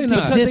Why doesn't are they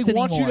not? Because exist they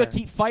want anymore. you to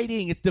keep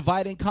fighting. It's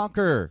divide and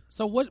conquer.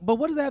 So what? But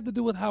what does that have to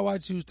do with how I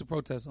choose to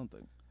protest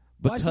something?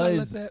 Why should I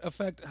let that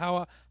affect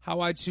how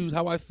I choose,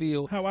 how I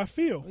feel? How I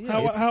feel. Yeah,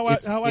 How I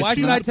why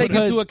choose should I to take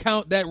put it. into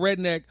account that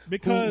redneck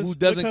who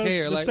doesn't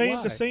care? The Like, same,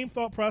 why? the same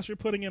thought process you're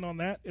putting in on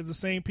that is the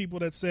same people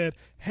that said,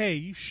 "Hey,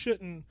 you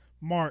shouldn't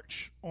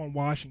march on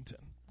Washington."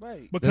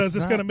 Right. Because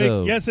That's it's going to not, make.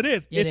 though. Yes, it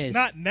is. It It's is.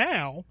 not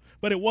now,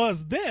 but it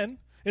was then.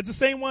 It's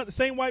the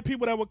same white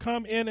people that would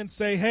come in and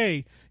say,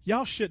 "Hey,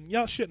 y'all shouldn't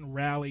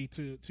rally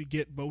to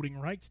get voting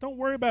rights. Don't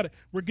worry about it.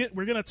 We're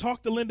going to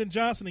talk to Lyndon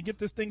Johnson and get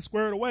this thing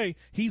squared away.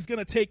 He's going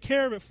to take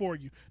care of it for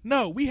you."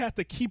 No, we have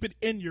to keep it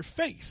in your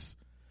face.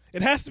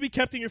 It has to be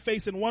kept in your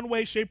face in one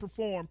way, shape, or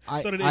form.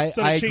 I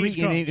change agree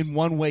comes. in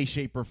one way,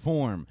 shape, or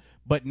form,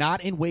 but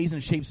not in ways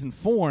and shapes and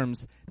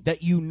forms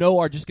that you know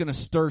are just going to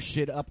stir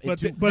shit up.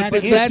 But into, That's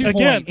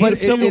again, point. the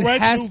civil it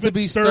rights has movement to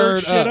be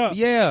stirred shit up.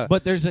 Yeah.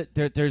 but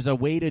there's a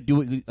way to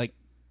do it. Like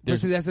But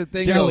see, that's the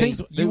thing. there's Though. things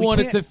that You we want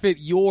it can't- to fit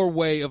your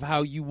way of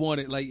how you want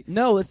it. Like,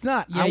 No, it's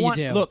not. Yeah, I you want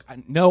do. look.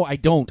 No, I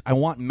don't. I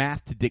want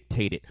math to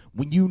dictate it.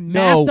 When you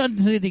know, Math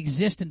doesn't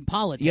exist in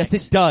politics. yes,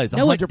 it does.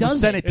 No, it 100%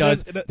 doesn't. it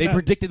does. It They does.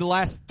 predicted the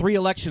last 3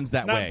 elections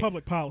that Not way. in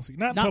public policy.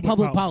 Not Not public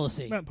public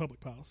policy. Not in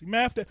public policy.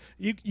 Math.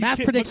 You Math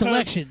can't- predicts because-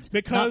 elections,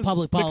 because, not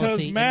public policy,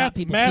 Because and math, not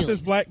people's math is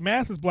feelings. black.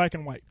 Math is black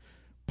and white.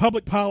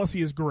 Public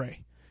policy is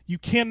gray. You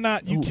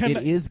cannot. Ooh, it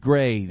is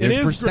gray. There's is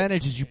gray.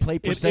 percentages. You play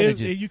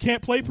percentages. You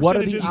can't play What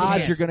are percentages. the odds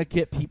Yes. you're going to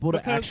get people to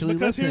Because- actually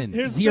because listen?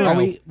 here's the Zero. thing. Are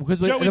we, because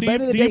Joey, at the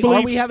end of the do you day, believe-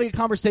 are we having a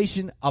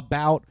conversation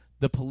about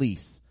the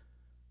police?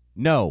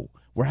 No,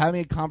 we're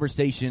having a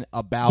conversation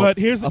about But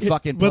here's a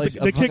fucking but pledge,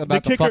 the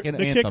about the fucking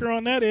the anthem. kicker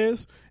on that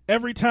is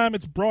every time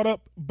it's brought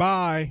up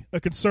by a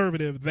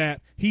conservative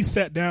that he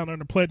sat down on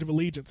the Pledge of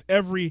Allegiance,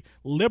 every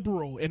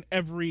liberal and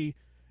every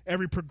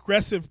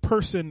progressive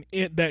person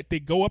that they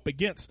go up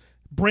against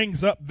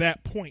brings up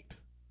that point.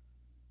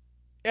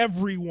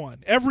 Every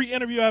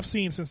interview I've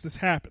seen since this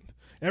happened,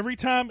 every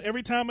time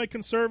a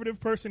conservative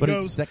person But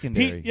goes, it's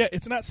secondary.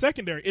 it's not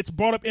secondary. It's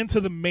brought up into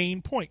the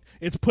main point.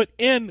 It's put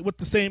in with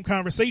the same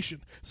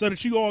conversation, so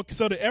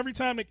that every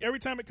time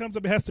it comes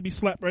up, it has to be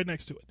slapped right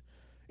next to it.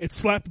 It's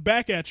slapped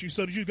back at you,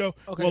 so that you go,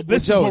 Okay, well,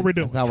 this is Joey, what we're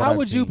doing. that's not what how I've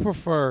would you seen.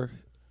 prefer?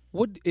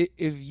 What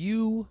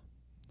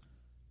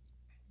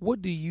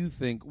do you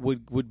think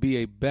would be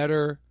a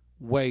better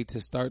way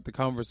to start the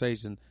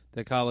conversation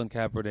that Colin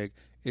Kaepernick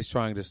is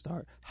trying to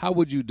start? How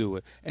would you do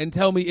it? And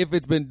tell me if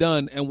it's been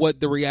done and what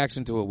the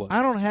reaction to it was.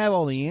 I don't have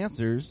all the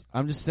answers.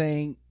 I'm just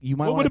saying you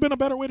might What would want have been a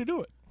better way to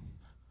do it?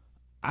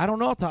 I don't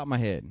know off the top of my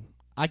head.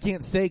 I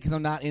can't say because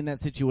I'm not in that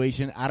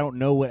situation. I don't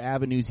know what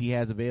avenues he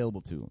has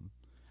available to him.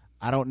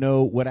 I don't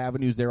know what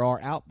avenues there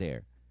are out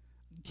there.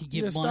 To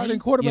You're give a money. starting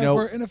quarterback You know,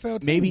 for an NFL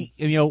team. Maybe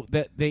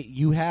that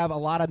you have a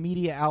lot of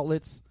media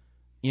outlets.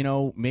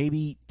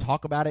 Maybe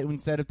talk about it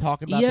instead of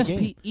talking about the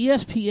game.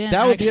 ESPN.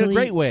 That would be a actually-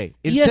 great way.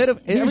 ES Instead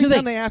of here's every the time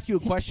thing. they ask you a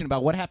question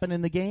about what happened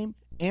in the game,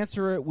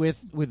 answer it with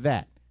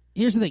that.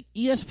 Here's the thing.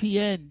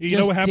 ESPN. You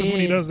know what happens when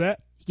he does that?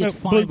 He gets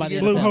No, fined by the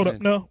Blue, NFL. hold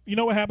up. No, you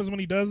know what happens when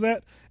he does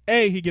that?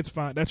 He gets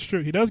fined. That's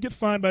true. He does get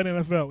fined by the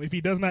NFL if he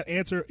does not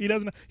answer. He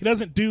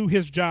doesn't do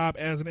his job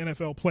as an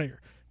NFL player,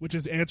 which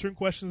is answering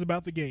questions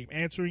about the game,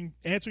 answering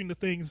the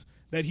things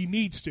that he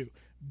needs to.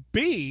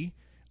 B,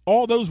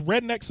 all those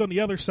rednecks on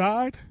the other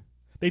side,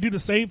 they do the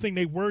same thing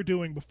they were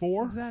doing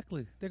before.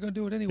 Exactly. They're going to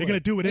do it anyway. They're going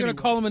to do it They're anyway. going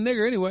to call him a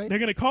nigger anyway. They're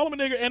going to call him a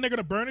nigger, and they're going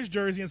to burn his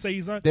jersey and say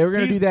he's They were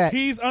gonna do that.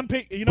 He's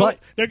unpatriotic. You know But- what?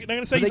 They're going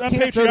to say but he's they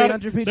can't throw the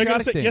unpatriotic. They're going to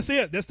unpatriotic say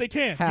thing. yes, they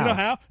can. How? You know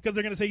how? Because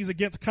they're going to say he's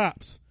against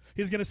cops.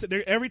 He's going to say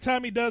every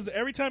time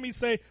he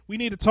say we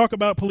need to talk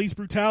about police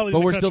brutality. But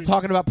in the we're still country.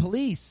 talking about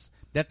police.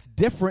 That's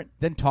different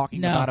than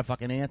talking No. about a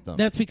fucking anthem.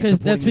 That's because-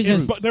 Supporting that's because-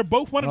 troops But they're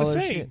both one and all the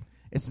that same. shit.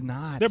 It's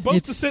not. They're both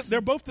It's-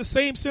 they're both the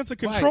same sense of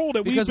control Right.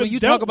 that we've because been when you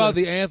dealt talk about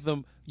with. the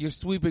anthem, you're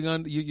sweeping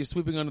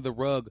under the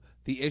rug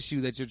the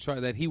issue that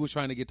that he was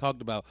trying to get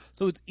talked about.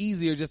 So it's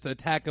easier just to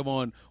attack him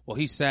on. Well,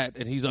 he's sat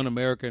and he's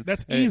un-American.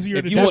 That's And easier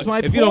If to you do. want- That's my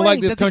if you don't like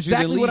point. this That's country,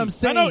 exactly then what leave. I'm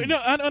saying. I know.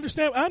 I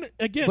understand.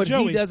 Again, But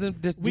Joey, he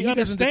doesn't. we he doesn't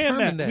understand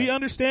determine that. We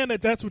understand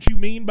that that's what you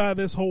mean by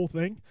this whole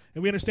thing,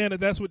 and we understand that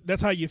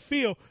that's how you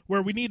feel.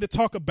 Where we need to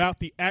talk about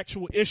the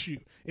actual issue.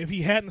 If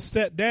he hadn't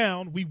sat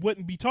down, we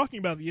wouldn't be talking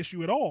about the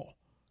issue at all.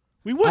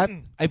 We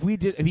wouldn't. If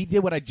he did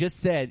what I just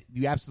said,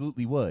 you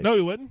absolutely would. No,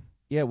 he wouldn't.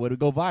 Yeah, would it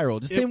go viral?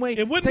 The same way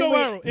it wouldn't same go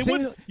way- viral. It same-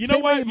 wouldn't- you know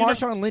same why- way you know-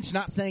 Marshawn Lynch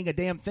not saying a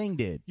damn thing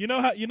did. You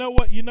know why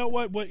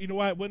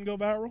it wouldn't go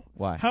viral?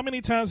 Why? How many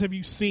times have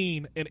you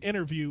seen an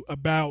interview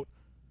about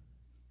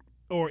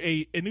or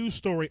a news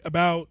story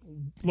about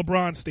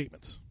LeBron's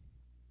statements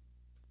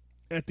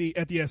at the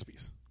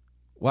ESPYs?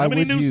 Why How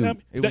many would news?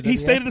 you? He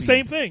stated the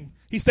same thing.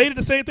 He stated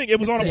the same thing. It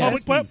was on a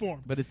public ESPYs,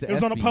 platform. but it's the It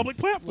was on a ESPYs. public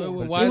platform.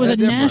 Why It is was that a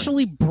different?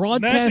 nationally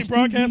broadcast Nationally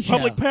broadcast TV show.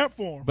 public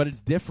platform. But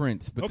it's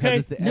different because Okay.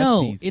 it's the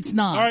No, ESPYs. it's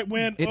not. All right,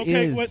 when It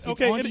okay, is. what- It's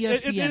okay, on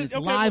ESPN. It's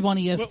live on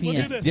ESPN. We'll do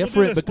It's this. different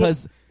We'll do this.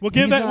 because we'll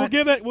give he's that. not-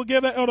 We'll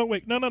give that. Oh no,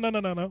 wait, no.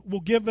 We'll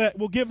give that.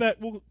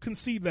 We'll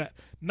concede that.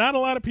 Not a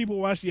lot of people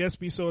watch the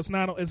ESPY, so it's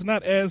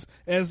not as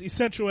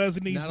essential as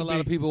it needs Not to a be. lot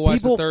of people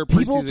watch the third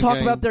people preseason talk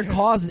game. about their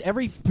causes.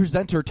 Every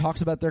presenter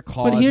talks about their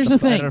cause. But here's the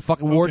thing. At a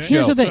fucking award Okay. show.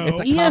 Here's the thing. It's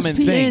a common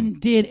ESPN thing.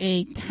 did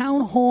a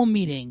town hall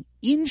meeting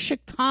in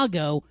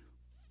Chicago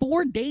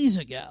 4 days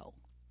ago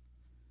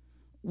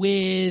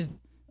with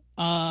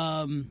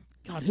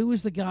God, who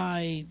was the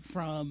guy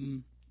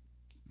from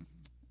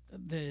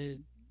the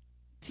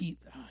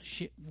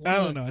shit? I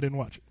don't know. I didn't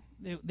watch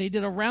it. They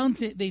did a round.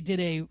 They did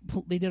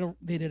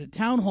a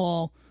town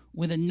hall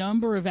with a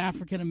number of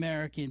African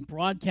American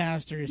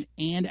broadcasters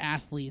and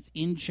athletes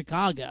in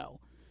Chicago,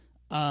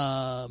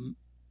 and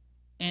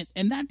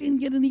that didn't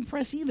get any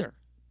press either.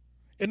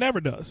 It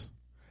never does.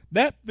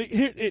 Did you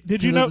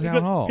Because know? it's a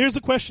town hall. Here's the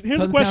question.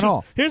 Here's Because the it's town question.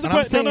 hall. Here's the What I'm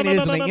question. saying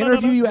is when they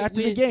interview you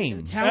after the game.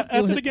 It was After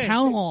a the game.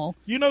 town hall.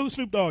 You know who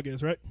Snoop Dogg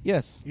is, right?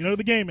 Yes. You know who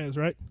the game is,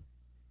 right?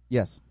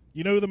 Yes.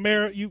 You know the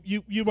mayor.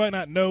 You might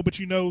not know, but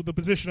you know the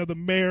position of the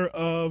mayor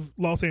of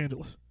Los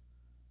Angeles,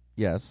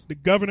 Yes. the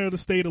governor of the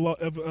state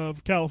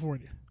of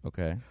California.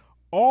 Okay.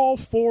 All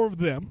four of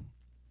them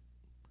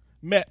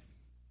met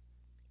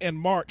and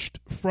marched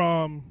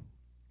from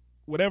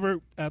whatever.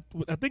 I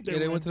think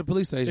They went to the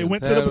police station. They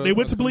went to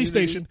the police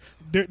station.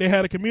 They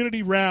had a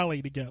community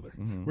rally together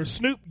where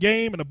Snoop,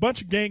 Game, and a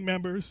bunch of gang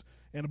members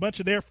and a bunch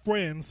of their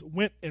friends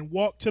went and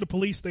walked to the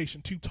police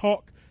station to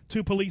talk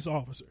to police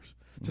officers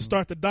to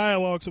start the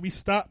dialogue so we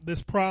stop this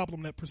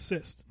problem that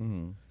persists.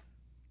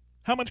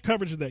 How much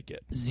coverage did that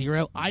get?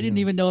 0. I didn't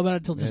even know about it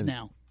until just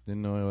now.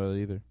 Didn't know about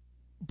it either.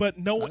 But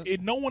no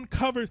one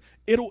covers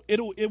it.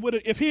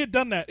 Would if he had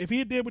done that, if he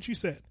had did what you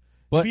said.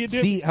 But if he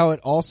did, see how it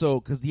also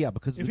because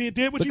if he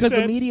did what you because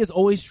said, the media is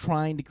always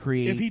trying to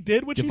create. if he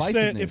did what you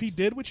said, divisiveness. if he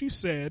did what you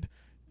said,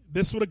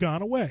 this would have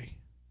gone away.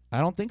 I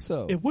don't think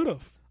so. It would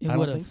have. It I don't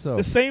would've. think so.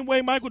 The same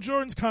way Michael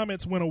Jordan's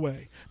comments went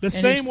away. The And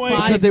same it's way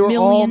 $5 because they were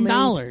all million made-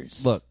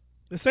 dollars. Look,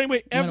 the same way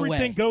went everything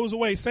away. goes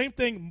away. Same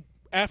thing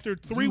after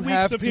 3 You weeks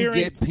have of to hearing.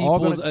 get all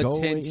people's gonna go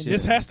away attention.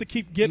 This has to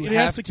keep getting. You You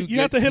have have to. to You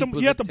have to get hit them.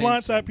 You have to people's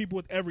blindside attention. people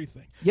with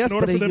everything. yes, in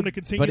order but for them they- to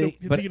continue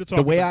to talk.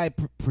 the way about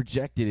it. I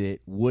projected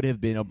it would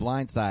have been a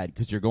blindside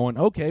because you're going,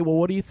 okay, well,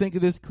 what do you think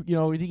of this? You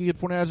know, you think the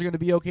 49ers are going to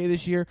be okay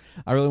this year?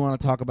 I really want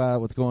to talk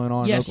about what's going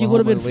on. in Yes, you Oklahoma. would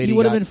have been. The lady You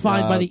would have got, been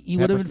fined by the. You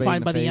would have pepper been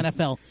fined by sprayed the in face.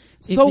 NFL.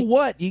 So If-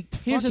 what?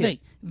 Here's the thing: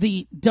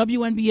 the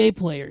WNBA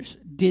players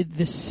did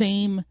the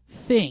same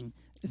thing.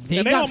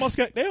 and they almost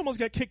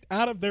got kicked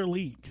out of their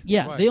league.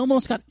 Yeah, Right. they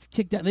almost got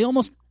kicked out.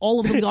 All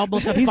of them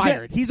almost got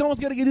fired. He's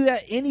almost going to do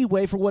that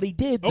anyway for what he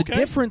did. Okay. The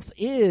difference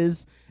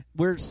is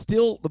we're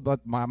still.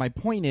 But my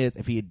point is,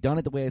 if he had done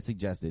it the way I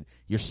suggested,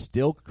 you're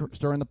still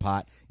stirring the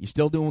pot. You're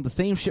still doing the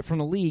same shit from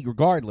the league,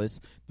 regardless.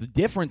 The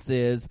difference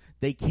is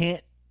they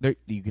can't.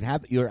 You can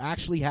have. You're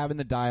actually having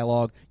the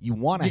dialogue you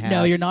want to have.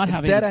 No, you're not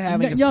having. Instead of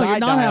having a no, side you're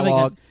not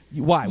dialogue.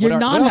 Why? You're what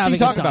not else are having you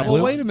talking a about? dialogue. Blue?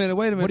 Well, wait a minute.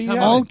 What do you Time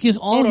got? out. All he's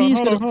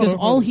Hold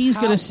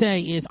going on. to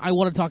say is, I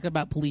want to talk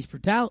about police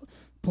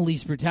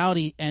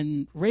brutality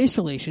and race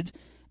relations,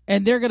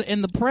 and they're going to,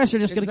 and the press are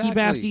just going to keep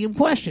Exactly. asking him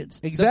questions.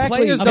 The Exactly.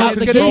 players About don't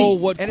the control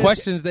game. what And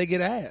questions they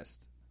get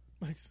asked.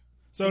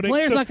 So The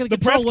player's not gonna the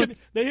control press what-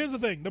 here's the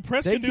thing: the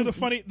press They can do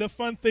the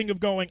fun thing of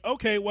going,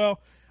 okay, well,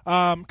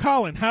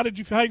 Colin, how do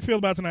you feel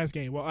about tonight's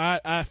game? Well,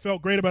 I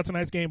felt great about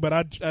tonight's game, but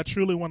I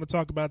truly want to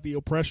talk about the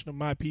oppression of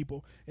my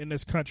people in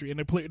this country. And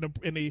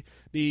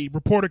the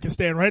reporter can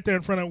stand right there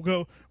in front of him and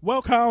go,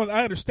 well, Colin,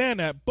 I understand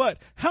that, but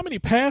how many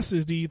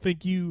passes do you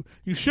think you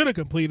should have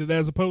completed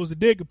as opposed to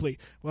did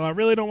complete? Well, I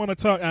really don't want to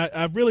talk.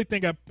 I really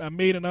think I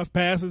made enough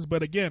passes,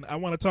 but again, I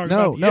want to talk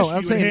about the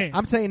issue at hand.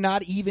 I'm saying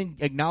not even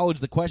acknowledge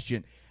the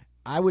question.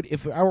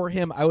 If I were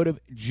him, I would have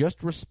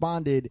just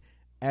responded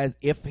as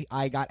if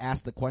I got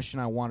asked the question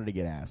I wanted to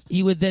get asked.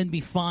 He would then be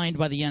fined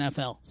by the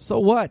NFL. So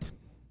what?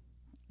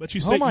 But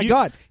you say, Oh my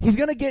God, he's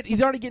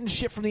already getting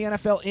shit from the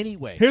NFL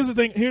anyway. Here's the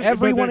thing.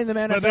 Everyone in the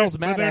NFL is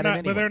mad at him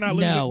anyway. But they're not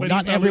losing. No, but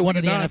not he's everyone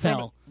in losing the a dime from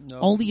NFL. it. No.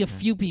 Only a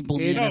few people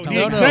in the No, NFL.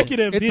 the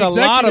executive- It's the a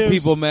lot of executives-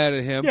 people mad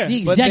at him. Yeah.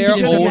 The But they're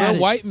executives are older mad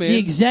at- white men. the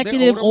executive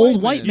They're older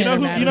old white You men know are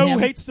mad who at him.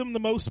 hates them the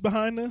most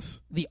behind this?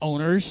 The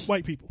owners,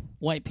 White people.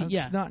 white people.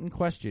 That's Yeah, not in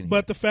question.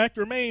 But the fact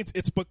remains,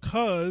 it's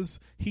because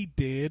he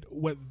did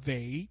what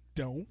they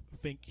don't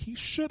think he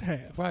should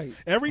have. Right.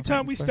 Every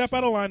time we step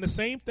out of line, the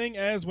same thing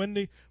as when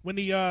the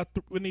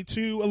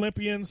two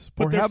Olympians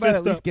put or their how about fist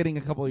at least up. getting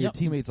a couple of your Yep.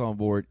 teammates on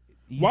board?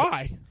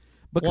 Why?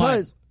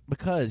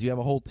 Because you have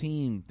a whole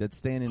team that's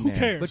standing Who there.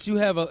 cares? But you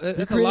have it's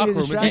a created locker a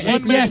room. distraction. One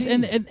and, man yes, team.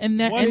 and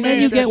then One and man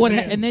then you get what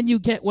understand. and then you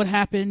get what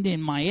happened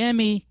in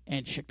Miami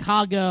and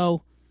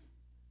Chicago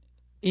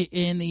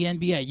in the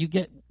NBA. You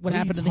get what What are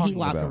happened you in the Heat talking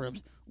locker about?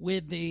 rooms.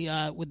 with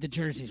the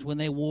jerseys when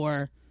they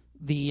wore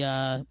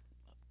the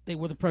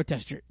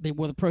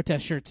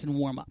protest shirts in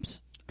warm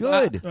ups.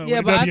 Good.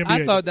 Yeah, but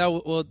I thought that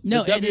was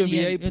No, the and in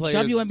WNBA the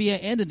players. WNBA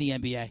and in the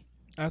NBA.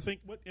 I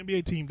think what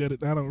NBA team did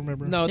it? I don't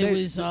remember. No, It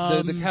was,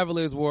 the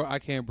Cavaliers wore "I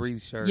Can't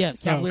Breathe" shirts. Yeah,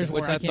 Cavaliers okay.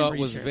 wore which I I Can't thought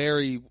Breathe was shirts.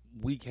 very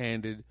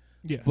weak-handed.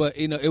 Yeah, But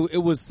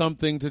it was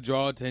something to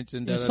draw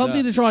attention. It was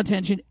something to draw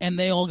attention, and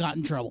they all got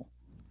in trouble.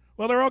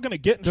 well, they're all going to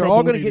get in They're trouble.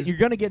 all going to get. You're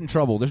going to get in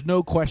trouble. There's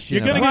no question.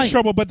 You're going to about get it. in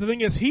trouble, but the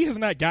thing is, he has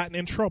not gotten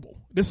in trouble.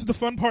 This is the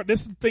fun part.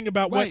 This is the thing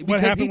about Right, what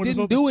because happened. he with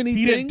didn't do anything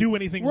He didn't do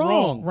anything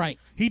wrong. Right.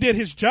 He did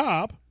his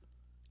job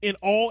in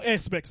all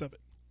aspects of it.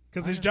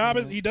 Because his job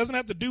is, he doesn't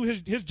have to do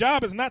his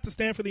job is not to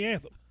stand for the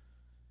anthem.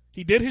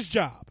 He did his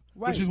job,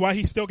 which is why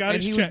he still got and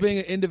his he check. was being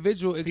an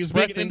individual, was being an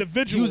expressing,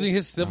 individual. using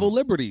his civil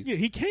liberties. Yeah,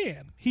 he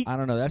can. I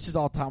don't know. That's just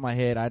all top of my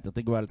head. I have to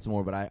think about it some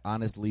more. But I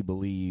honestly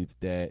believe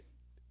that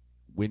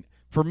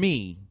for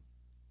me,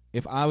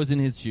 if I was in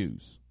his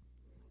shoes,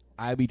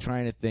 I'd be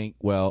trying to think,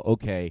 well,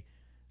 okay,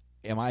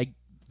 am I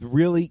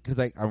really, because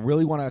I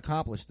really want to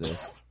accomplish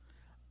this,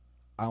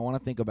 I want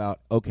to think about,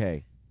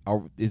 okay,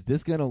 is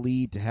this going to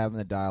lead to having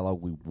the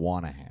dialogue we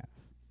want to have?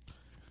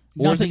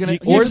 Or is it going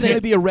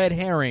to be a red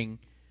herring?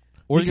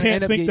 Or You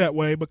can't think that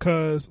way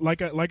because,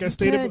 like I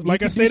stated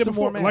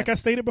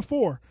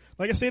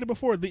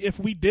before, if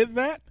we did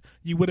that,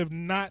 you would have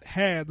not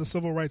had the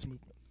civil rights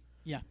movement.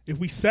 Yeah. If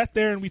we sat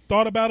there and we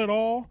thought about it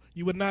all,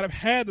 you would not have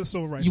had the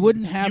civil rights. You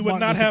movement. wouldn't have. You would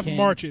Martin not Luther have King.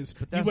 marches.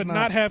 You would not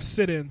not have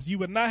sit-ins. You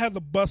would not have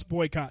the bus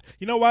boycott.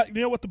 You know what?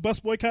 You know what the bus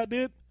boycott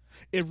did?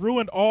 It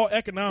ruined all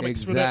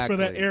economics for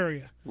that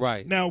area.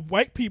 Right. Now,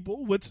 white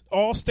people would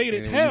all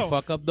stated, And hell, you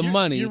fuck up the you're-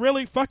 money. You're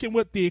really fucking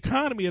with the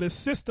economy of the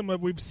system that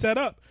we've set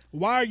up.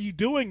 Why are you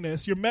doing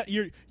this?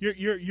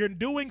 You're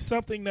doing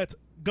something that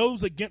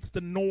goes against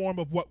the norm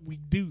of what we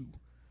do.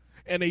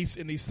 And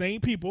these same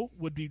people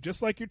would be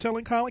just like you're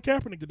telling Colin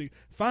Kaepernick to do.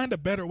 Find a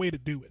better way to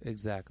do it.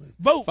 Exactly.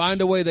 Vote.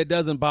 Find a way that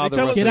doesn't bother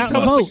us. Get out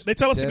and vote. They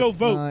tell us to go That's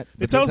vote. not-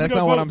 They tell us to that's go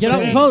not what vote. I'm Get out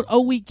and saying. vote.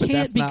 Oh, we But can't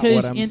that's not because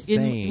what I'm we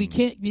saying.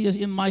 can't because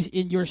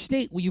in your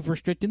state you've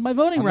restricted my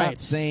voting I'm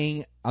rights.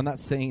 not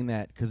saying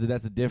that because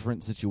that's a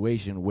different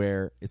situation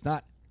where it's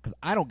not because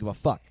I don't give a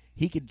fuck.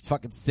 He could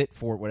fucking sit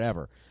for it,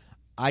 whatever.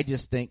 I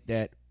just think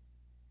that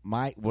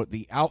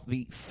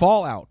the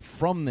fallout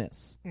from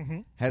this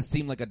has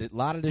seemed like a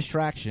lot of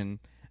distraction.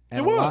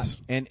 And It was.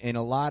 and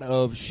a lot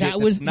of shit.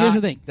 Here's the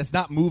thing. That's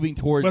not moving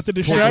towards. But the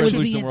towards distraction,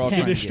 resolution we're all the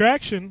trying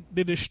to get.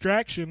 the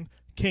distraction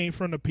came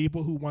from the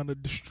people who want to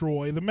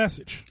destroy the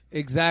message.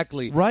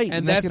 Exactly. Right,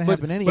 and that's gonna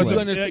happen anyway. But you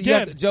But understand,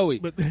 again, Joey,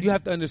 but- you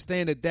have to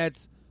understand that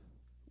that's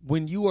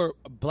when you are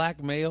a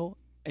black male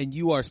and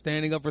you are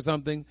standing up for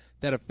something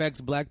that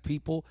affects black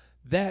people.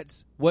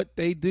 That's what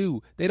they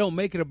do. They don't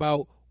make it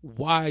about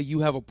why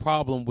you have a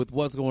problem with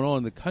what's going on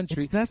in the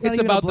country. That's not It's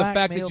even a about the black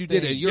fact male that you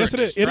did it. thing. You're Yes, it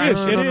is. It is.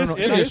 distracting. It is. no,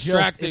 It no, is.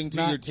 Distracting It's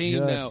to your not team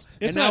just- now. It's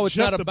And not now it's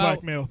just not a about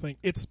black male thing.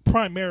 It's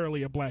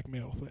primarily a black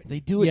male thing. They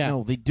do it. Yeah.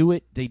 No, they do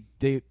it. They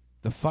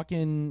the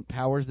fucking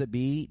powers that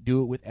be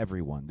do it with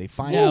everyone. They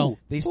find No.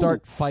 they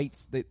start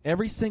fights.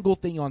 Every single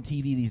thing on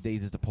TV these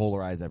days is to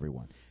polarize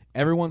everyone.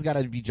 Everyone's got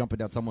to be jumping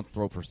down someone's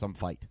throat for some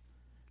fight.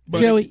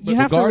 Joey, you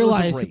have to regardless of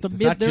realize race. that the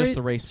it's not there just is-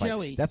 the race fight.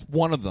 Joey. That's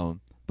one of them.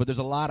 But there's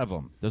a lot of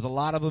them. There's a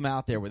lot of them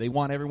out there where they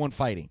want everyone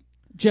fighting.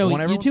 They Joey, want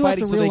you everyone do have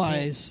fighting to so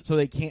realize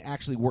they can't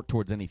actually work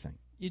towards anything.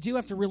 you do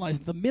have to realize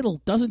the middle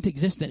doesn't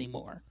exist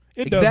anymore.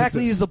 It does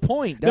Exactly exist. is the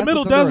point. The That's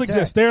middle what's under does attack.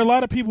 exist. There are a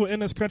lot of people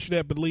in this country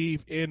that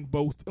believe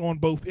on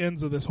both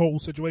ends of this whole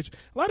situation.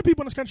 A lot of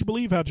people in this country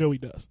believe how Joey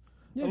does.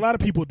 A lot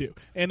of people do,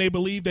 and they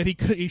believe that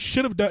he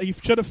should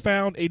have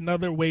found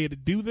another way to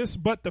do this.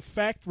 But the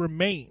fact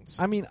remains.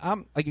 I mean,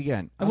 I'm like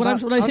again. And when I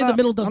say the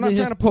middle doesn't I'm not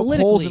trying exist to poke holes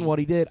politically- in what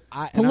he did.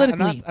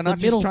 politically, I'm the not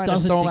just middle trying to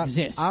doesn't throw him out.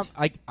 exist.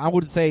 I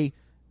would say,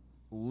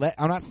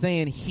 I'm not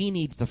saying he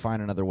needs to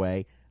find another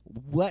way.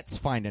 Let's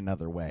find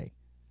another way.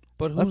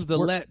 But who's Let's the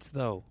work- let's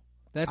though?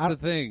 That's the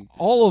thing.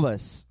 All of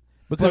us.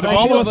 Because But I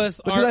all feel- of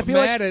us because I aren't feel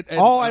like mad at-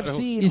 all I've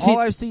seen. You see- All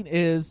I've seen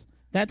is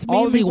That's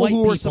all the mainly people white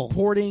who are people.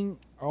 supporting.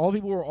 All the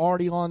people who are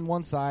already on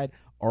one side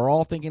are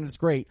all thinking it's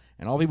great,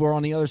 and all the people who are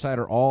on the other side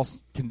are all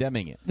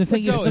condemning it. The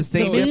thing Joey, is, the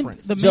same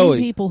difference. the main Joey,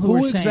 people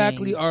who are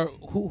exactly saying, are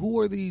who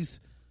are these?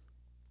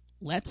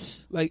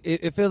 let's. Like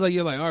it feels like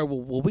you're like, all right,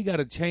 well we got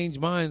to change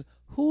minds.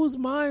 Whose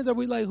minds are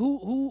we like?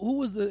 Who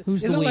was the?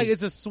 Who's it's the not we? like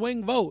it's a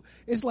swing vote.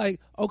 It's like,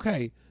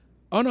 okay,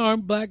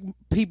 unarmed black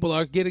people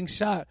are getting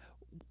shot.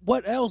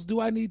 What else do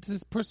I need to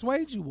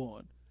persuade you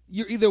on?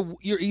 You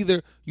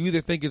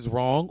either think it's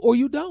wrong or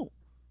you don't.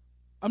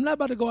 I'm not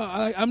about to go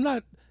out. I'm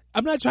not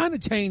trying to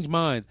change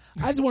minds.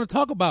 I just want to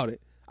talk about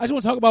it. I just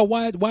want to talk about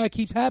why it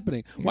keeps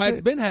happening, why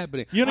it's been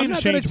happening. You need I'm to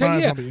not gonna change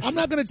minds on the issue. I'm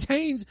not going to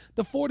change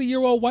the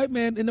 40-year-old white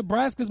man in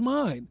Nebraska's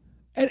mind.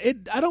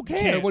 And I don't care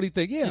Can't. what he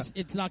thinks. Yeah,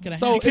 It's not going to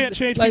So happen. You can't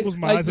change people's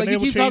minds, and Like they you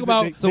will keep change talking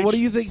about. it. So what do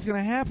you think is going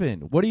to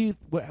happen? What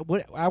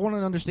I want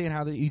to understand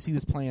how you see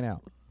this playing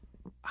out.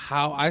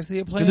 How I see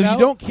it playing Because if out.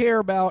 you don't care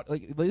about,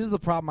 like, this is the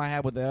problem I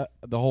have with the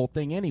whole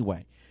thing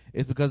anyway.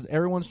 Is because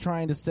everyone's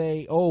trying to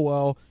say, oh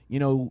well,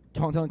 telling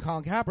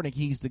Colin Kaepernick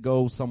he needs to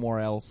go somewhere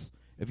else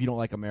if you don't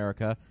like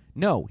America.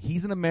 No,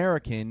 he's an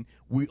American.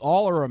 We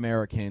all are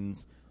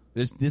Americans.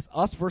 This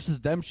us versus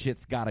them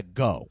shit's gotta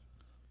go.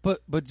 But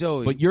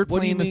Joey, but you're what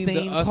playing do you the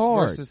mean same us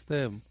card versus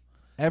them.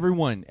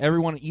 Everyone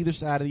on either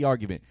side of the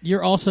argument.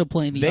 You're also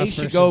playing the They us should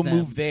versus go them.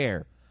 move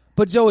there.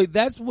 But Joey,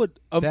 that's what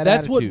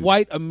that's what attitude.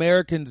 white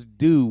Americans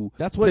do.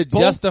 That's what to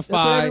justify.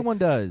 That's what everyone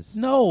does.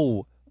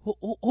 No,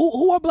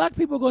 who are black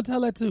people going to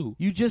tell that to?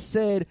 You just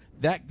said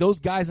that those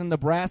guys in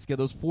Nebraska,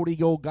 those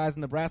 40-year-old guys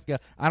in Nebraska,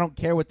 I don't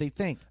care what they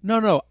think.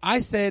 No. I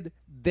said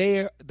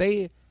they're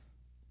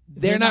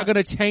not going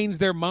to change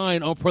their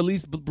mind on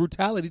police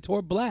brutality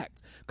toward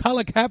blacks.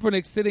 Colin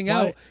Kaepernick sitting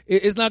out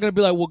is not going to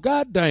be like, well,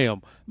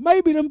 goddamn,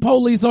 maybe them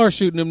police are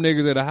shooting them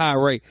niggas at a high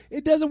rate.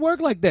 It doesn't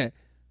work like that.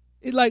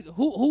 It like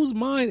whose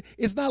mind?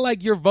 It's not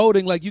like you're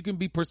voting. Like you can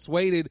be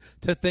persuaded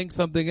to think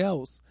something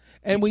else.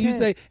 And when you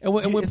say, and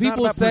when it's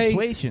people not about say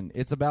persuasion,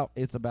 it's about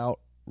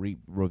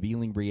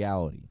revealing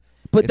reality.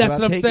 But It's that's about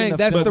what I'm taking saying.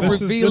 That's the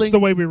This revealing. is the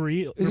way we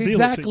reveal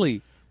Exactly.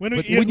 it. When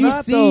But it's when you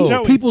not, see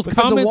Joey, people's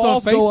because comments the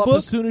walls on go up Facebook-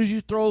 as soon as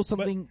you throw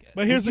something.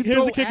 but here's if the- you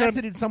here's throw the kicker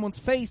acid in someone's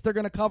face, they're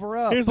going to cover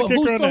up. Here's But the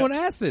who's kicker on throwing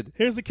that. acid?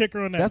 Here's the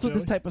kicker on that. That's what Joey.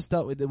 this type of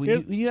stuff.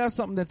 When you have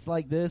something that's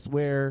like this,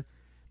 where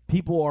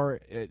people are,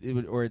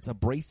 or it's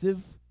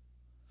abrasive.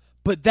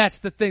 But that's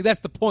the thing.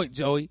 That's the point,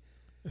 Joey.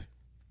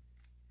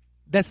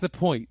 That's the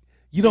point.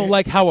 You don't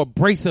like how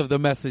abrasive the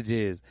message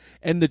is.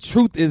 And the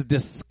truth is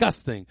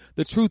disgusting.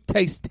 The truth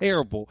tastes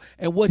terrible.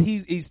 And what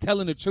he's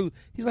telling the truth.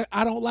 He's like,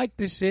 I don't like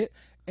this shit.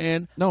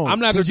 And No, I'm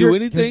not going 'cause to do you're-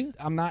 anything.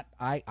 'cause I'm not.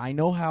 I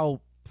know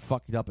how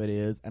fucked up it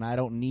is, and I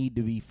don't need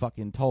to be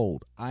fucking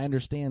told. I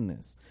understand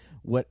this.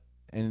 What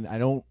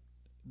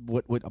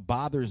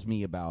bothers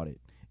me about it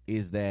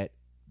is that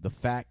the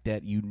fact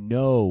that you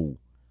don't.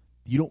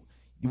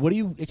 What do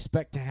you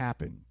expect to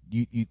happen?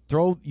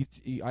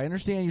 I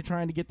understand you're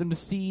trying to get them to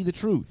see the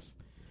truth,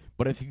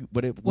 what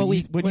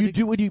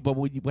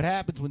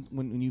happens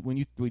when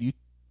you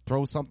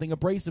throw something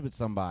abrasive at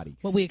somebody?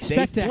 What we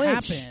expect they to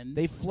flinch, happen.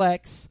 They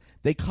flex,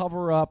 they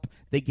cover up,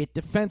 they get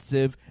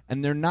defensive,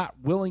 and they're not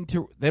willing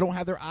to. They don't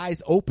have their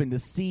eyes open to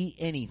see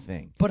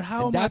anything. But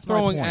how And am I that's my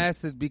throwing point.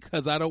 acid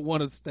because I don't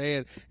want to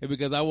stand and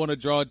because I want to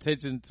draw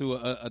attention to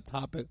a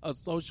topic, a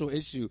social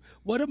issue?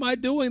 What am I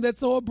doing that's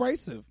so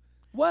abrasive?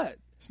 What?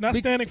 It's not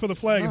standing for the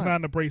flag. it's It's not. not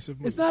an abrasive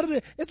move. It's not.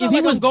 It's If not he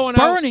like was I'm going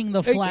burning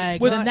out, the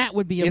flag, with- then that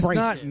would be abrasive. It's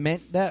not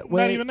meant that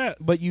way. Not even that.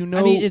 But you know,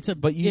 I mean, it's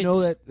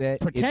that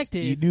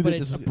protected, you knew but that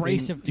it's this was,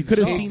 abrasive You could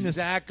have to seen this.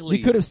 Exactly.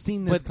 You could have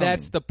seen this. But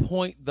that's coming. the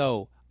point,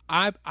 though.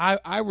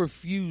 I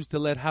refuse to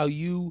let how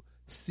you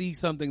see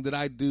something that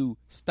I do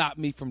stop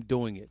me from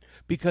doing it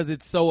because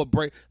it's so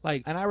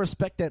like. And I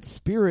respect that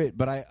spirit,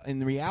 but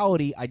in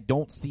reality, I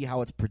don't see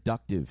how it's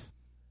productive.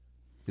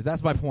 Because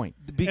that's my point.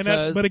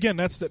 Because but again,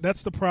 that's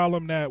the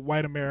problem that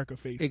white America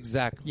faces.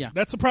 exactly. Yeah.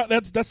 That's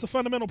the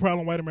fundamental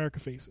problem white America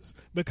faces,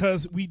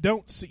 because we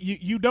don't see,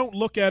 you don't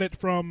look at it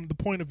from the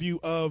point of view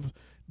of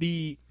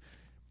the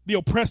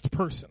oppressed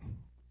person.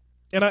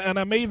 And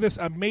I made this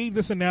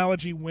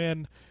analogy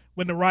when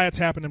the riots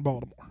happened in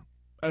Baltimore.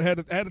 I had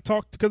to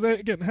talk, because I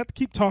had to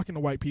keep talking to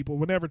white people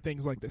whenever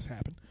things like this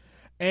happen.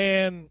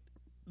 And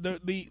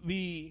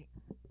the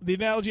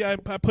analogy I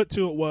put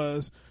to it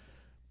was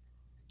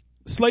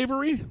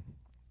slavery.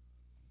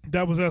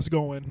 That was us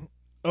going,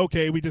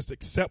 okay, we just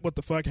accept what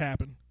the fuck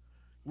happened.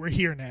 We're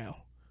here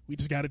now. We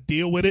just got to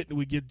deal with it.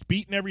 We get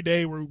beaten every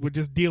day. We're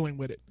just dealing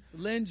with it.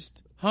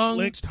 Lynched, hung.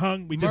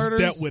 We murders, just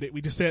dealt with it.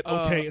 We just said,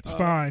 okay, it's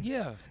fine.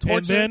 Yeah.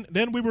 And Torture.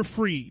 then we were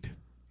freed,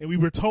 and we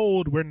were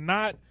told we're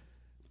not,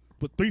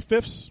 with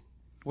 3/5.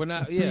 We're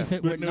not. Yeah.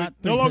 We're not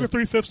no longer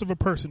 3/5 of a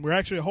person. We're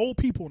actually a whole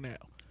people now.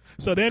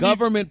 So then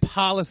Government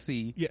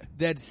policy Yeah.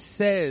 that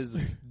says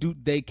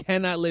they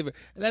cannot live it.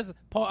 And that's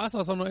Paul. I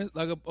saw something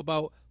like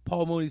about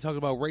Paul Mooney talking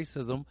about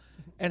racism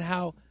and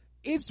how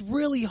it's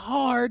really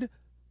hard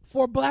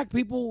for black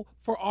people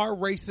for our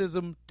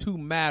racism to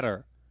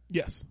matter.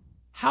 yes.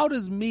 How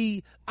does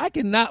I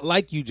cannot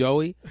like you,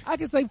 Joey. I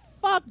can say,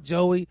 fuck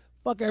Joey,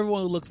 fuck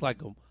everyone who looks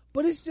like him.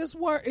 But it's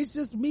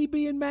just me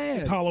being mad.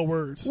 It's hollow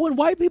words. When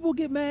white people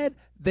get mad,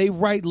 they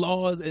write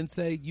laws and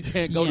say, you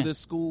can't go to this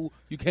school,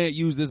 you can't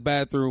use this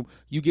bathroom.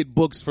 You get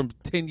books from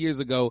 10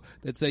 years ago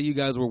that say you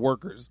guys were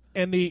workers.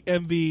 And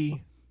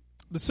the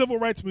civil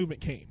rights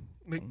movement came.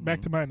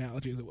 Back to my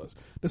analogy as it was.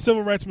 The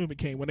civil rights movement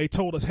came when they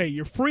told us, hey,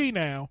 you're free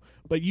now,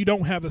 but you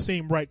don't have the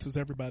same rights as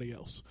everybody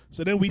else.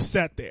 So then we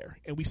sat there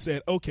and we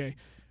said, okay,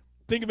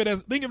 think of it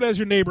as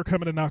your neighbor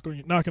coming to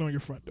knocking on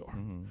your front door.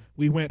 Mm-hmm.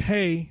 We went,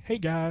 hey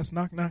guys,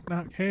 knock, knock,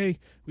 knock. Hey,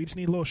 we just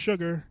need a little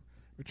sugar.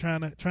 We're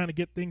trying to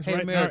get things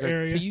right America, in our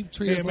area. can you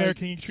treat us like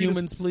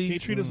humans, please? Can you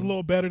treat us a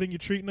little better than you're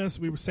treating us?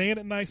 We were saying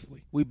it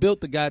nicely. We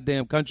built the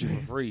goddamn country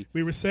for free.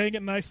 We were saying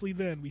it nicely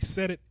then. We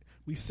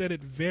said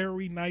it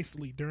very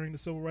nically during the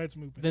civil rights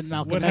movement. Then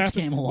Malcolm X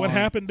came along. What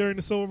happened during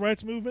the civil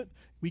rights movement?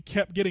 We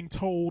kept getting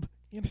told,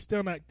 it's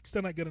still not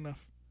good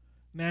enough.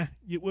 Nah,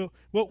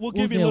 we'll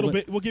give you a little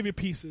bit. We'll give you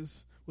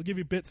pieces. We'll give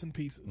you bits and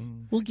pieces.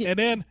 And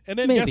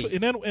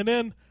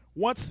then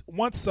once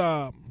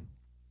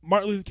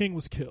Martin Luther King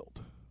was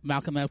killed,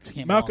 Malcolm X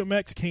came. Malcolm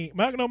X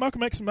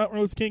and Martin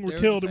Luther King were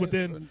killed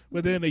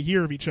within a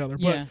year of each other.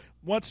 But Yeah.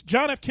 once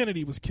John F.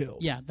 Kennedy was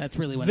killed, Yeah, that's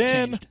really what it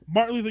then changed.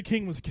 Martin Luther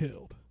King was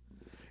killed.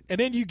 And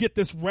then you get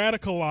this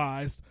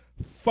radicalized,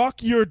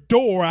 fuck your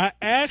door, I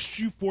asked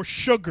you for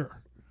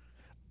sugar.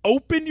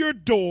 Open your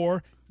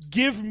door,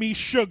 give me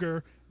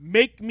sugar,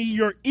 make me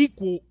your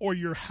equal, or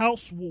your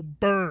house will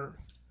burn.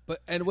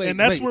 And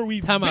that's where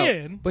we've time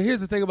been. Out. But here's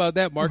the thing about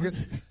that,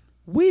 Marcus.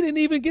 We didn't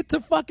even get to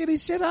fuck any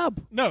shit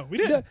up. No, we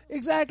didn't.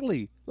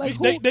 Exactly. Like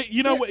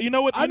you know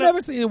what? I've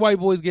never seen white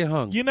boys get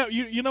hung. You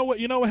know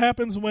what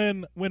happens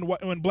when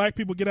black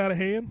people get out of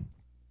hand?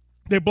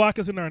 They block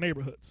us in our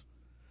neighborhoods.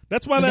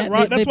 That's why the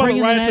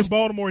riots in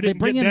Baltimore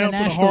didn't get down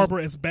to the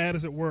harbor as bad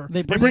as it were.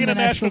 They bring in the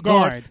National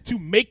Guard to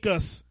make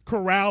us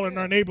corral in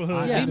our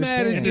neighborhoods. Be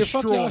mad as you.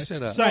 Fuck y'all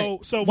shit up.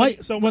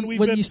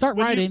 When you start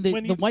rioting,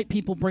 the white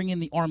people bring in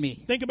the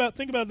army. Think about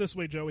it this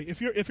way, Joey.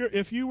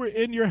 If you were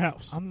in your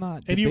house, I'm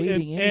not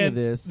debating any of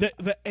this.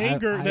 The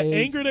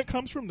anger that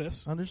comes from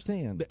this,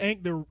 understand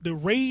the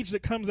rage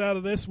that comes out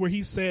of this, where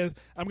he says,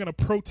 "I'm going to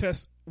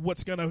protest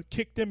what's going to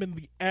kick them in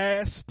the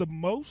ass the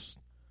most."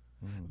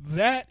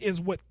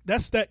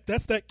 That's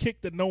that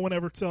kick that no one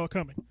ever saw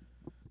coming.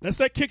 That's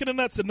that kick in the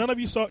nuts that no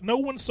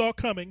one saw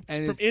coming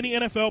from any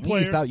NFL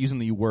player. Stop using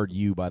the word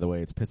 "you." By the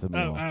way, it's pissing me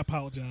off. I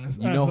apologize.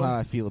 You know how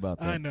I feel about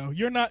that. I know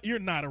you're not a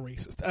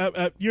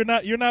racist.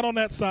 You're not on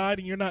that side,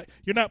 and you're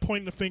not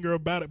pointing the finger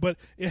about it. But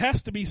it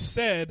has to be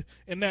said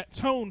in that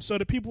tone so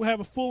that people have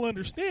a full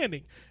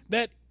understanding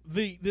that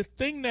the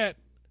thing that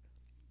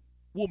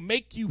will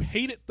make you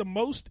hate it the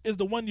most is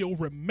the one you'll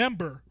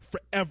remember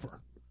forever.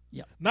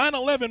 Yep.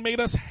 9/11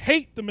 made us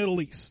hate the Middle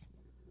East.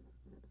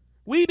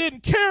 We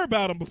didn't care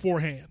about them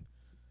beforehand.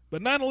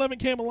 But 9/11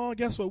 came along,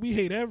 guess what? We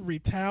hate every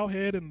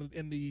towelhead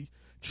in the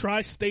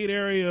tri-state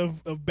area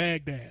of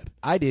Baghdad.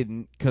 I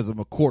didn't, because I'm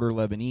a quarter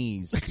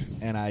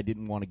Lebanese, and I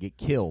didn't want to get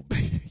killed.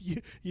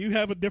 You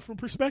have a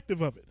different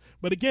perspective of it.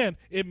 But again,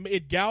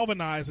 it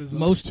galvanizes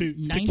us to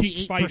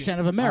 98%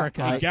 of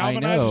America. It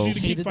galvanizes you to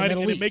keep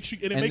fighting, and it makes you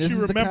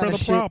remember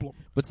the problem.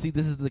 But see,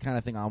 this is the kind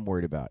of thing I'm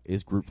worried about,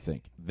 is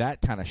groupthink.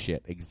 That kind of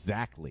shit,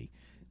 exactly.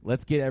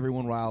 Let's get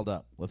everyone riled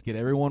up.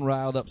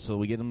 So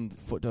we get them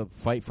to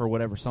fight for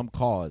whatever, some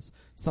cause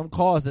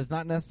that's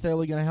not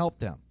necessarily going to help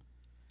them.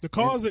 The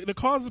cause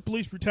is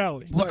police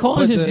brutality. The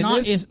cause is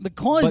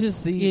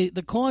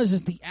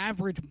the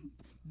average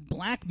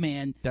black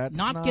man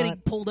not getting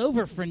pulled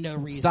over for no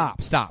reason.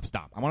 Stop.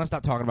 I want to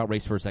stop talking about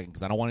race for a second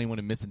because I don't want anyone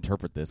to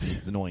misinterpret this.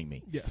 It's annoying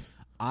me. Yes.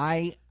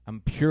 I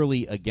am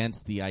purely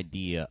against the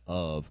idea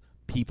of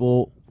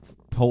people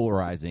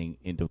polarizing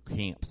into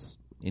camps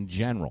in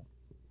general.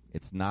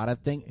 It's not a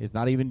thing. It's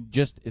not even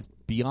just. It's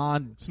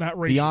beyond. It's not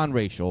racial. Beyond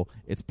racial.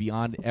 It's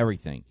beyond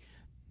everything.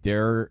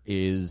 There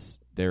is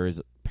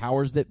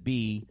powers that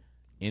be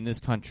in this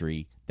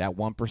country, that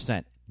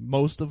 1%,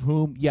 most of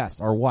whom, yes,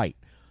 are white.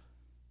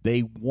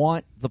 They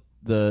want the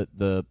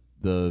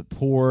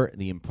poor,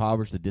 the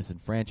impoverished, the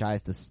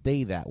disenfranchised to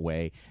stay that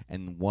way,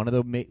 and one of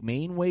the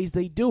main ways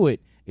they do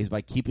it is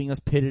by keeping us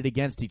pitted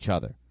against each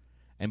other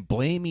and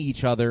blaming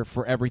each other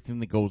for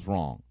everything that goes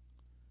wrong.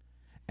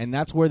 And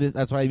that's what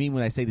I mean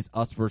when I say this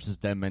us versus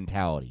them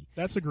mentality.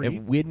 That's agreed.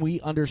 And when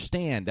we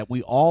understand that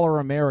we all are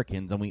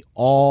Americans and we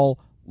all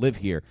live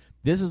here,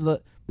 this is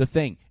the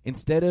thing.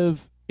 Instead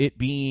of it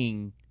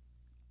being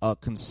a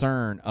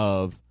concern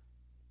of,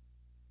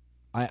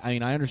 I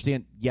mean, I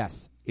understand.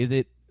 Yes, is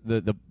it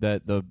the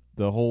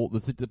whole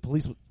the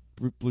police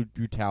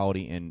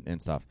brutality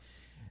and stuff?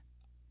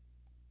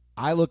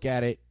 I look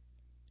at it.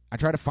 I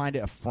try to find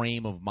a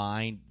frame of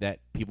mind that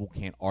people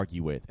can't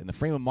argue with, and the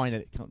frame of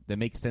mind that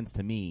makes sense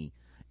to me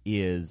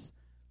is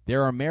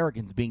there are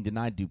Americans being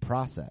denied due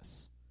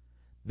process.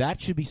 That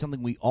should be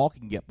something we all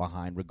can get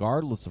behind,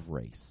 regardless of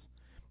race.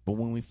 But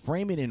when we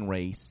frame it in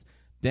race,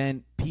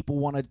 then people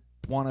want to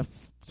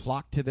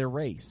flock to their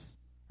race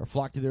or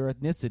flock to their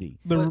ethnicity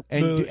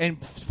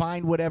and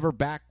find whatever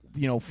back,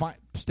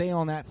 stay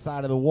on that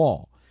side of the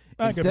wall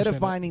instead of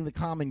finding the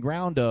common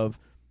ground of.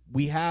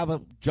 We have a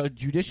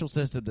judicial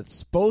system that's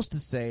supposed to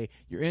say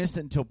you're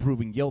innocent until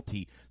proven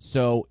guilty.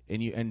 So,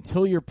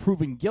 until you're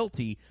proven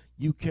guilty,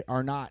 you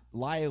are not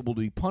liable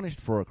to be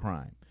punished for a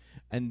crime,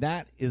 and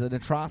that is an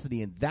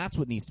atrocity, and that's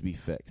what needs to be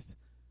fixed,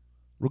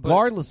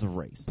 regardless of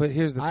race. But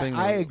here's the thing: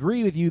 I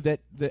agree with you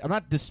that I'm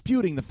not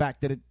disputing the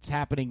fact that it's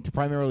happening to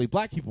primarily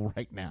black people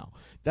right now.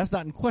 That's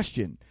not in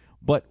question.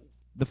 But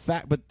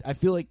I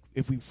feel like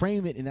if we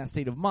frame it in that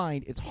state of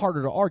mind, it's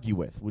harder to argue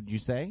with. Would you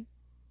say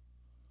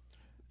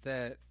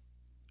that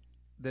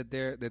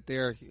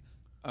there are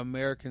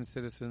American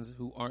citizens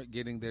who aren't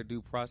getting their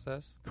due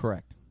process?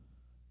 Correct.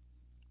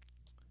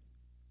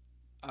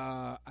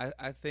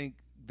 I think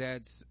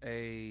that's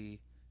a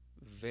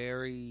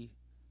very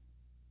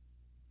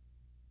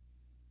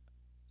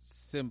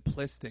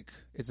simplistic.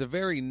 It's a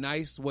very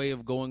nice way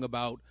of going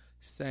about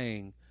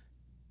saying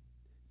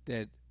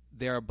that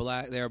there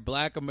are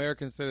black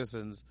American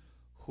citizens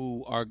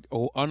who are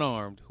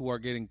unarmed who are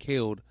getting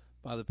killed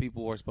by the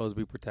people who are supposed to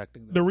be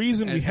protecting them. The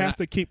reason we have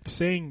to keep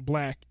saying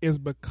black is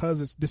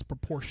because it's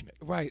disproportionate.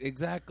 Right,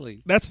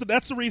 exactly. That's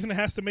the reason it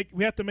has to make.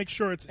 We have to make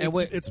sure it's. That's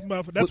why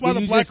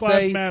the you Black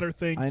Lives say, Matter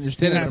thing. I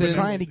understand. I'm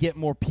trying to get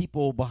more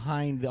people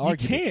behind the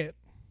argument. You can't.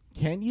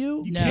 Can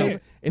you? You no.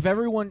 can't. If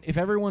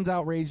everyone's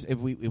outraged, if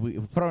we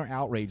put our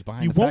outrage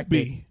behind, you the won't fact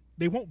be.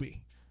 They won't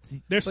be.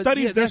 There's But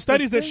studies. yeah, there's that's the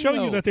studies that thing, show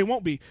though. you that they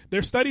won't be.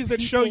 There's studies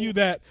that show you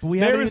that we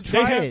there haven't is. even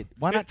tried they have, it.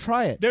 Why not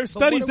try it? There's But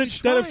what studies are we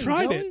that have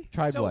trying, tried Joey? it.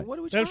 Tried Joey, what? What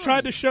are we That trying?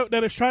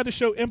 has tried to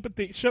show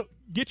empathy.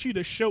 Get you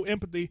to show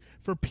empathy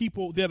for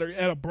people that are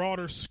at a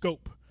broader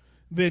scope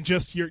than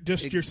just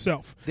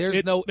yourself.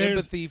 There's no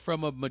empathy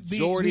from a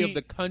majority of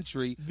the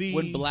country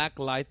when black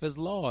life is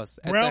lost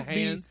at the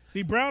hands.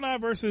 The brown eye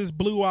versus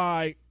blue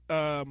eye.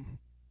 There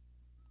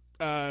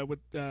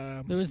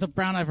was the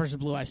brown eye versus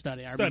blue eye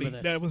study. I remember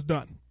this. That was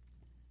done.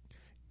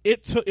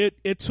 It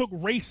took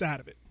race out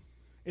of it.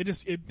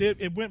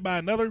 It went by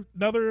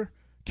another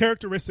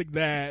characteristic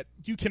that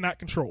you cannot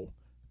control.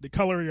 The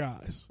color of your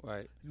eyes.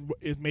 Right.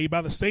 It's made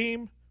by the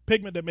same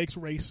pigment that makes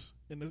race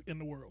in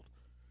the world.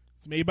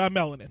 It's made by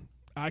melanin.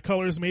 Eye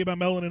color is made by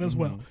melanin as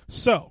well.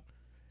 So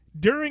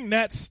during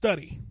that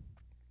study,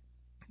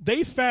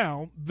 they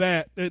found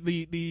that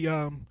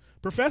the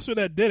professor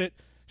that did it,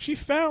 she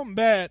found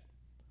that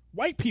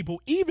white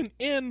people, even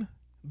in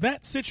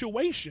that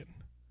situation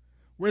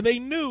where they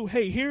knew,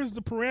 hey, here's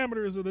the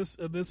parameters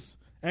of this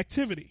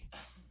activity,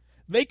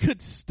 they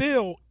could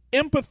still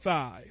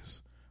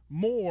empathize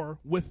more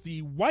with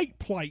the white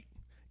plight,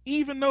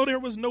 even though there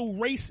was no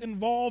race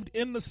involved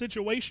in the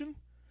situation,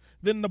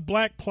 than the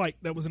black plight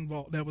that was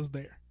involved, that was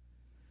there.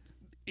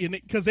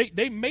 Because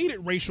they made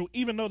it racial,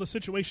 even though the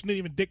situation didn't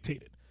even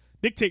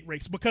dictate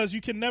race, because you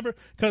can never,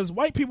 because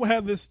white people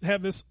have this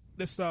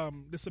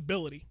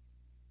ability,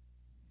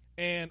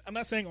 and I'm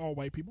not saying all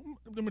white people,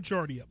 the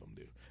majority of them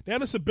do. They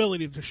have this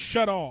ability to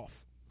shut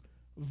off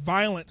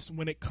violence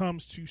when it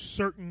comes to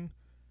certain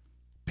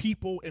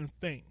people and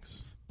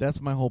things.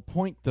 That's my whole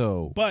point,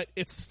 though. But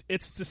it's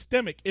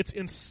systemic. It's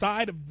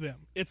inside of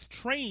them. It's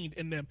trained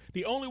in them.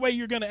 The only way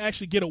you're going to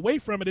actually get away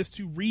from it is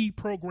to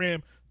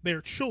reprogram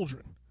their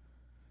children.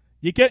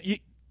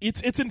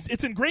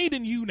 It's ingrained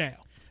in you now.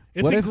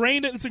 It's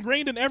ingrained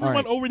in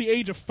everyone over the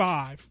age of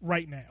 5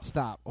 right now.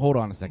 Stop. Hold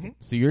on a second.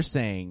 So you're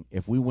saying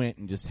if we went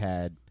and just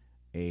had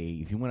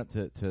if you went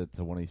up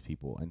to one of these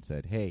people and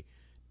said, "Hey,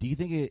 do you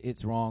think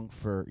it's wrong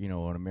for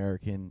an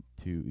American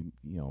to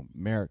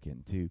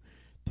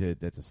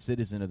that's a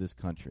citizen of this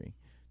country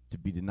to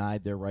be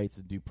denied their rights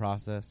of due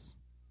process?"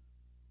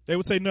 They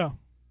would say no.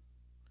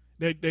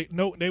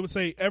 They would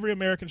say every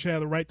American should have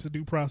the right to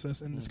due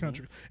process in this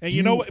country. And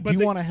you know what? Do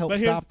you want to help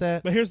stop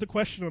that? But here's the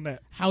question on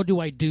that. How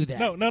do I do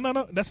that?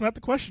 No. That's not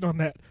the question on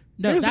that.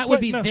 No, that would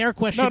be their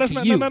question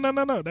to you.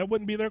 No. That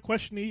wouldn't be their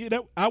question to you.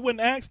 I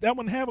wouldn't ask. That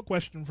wouldn't have a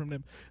question from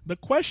them. The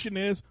question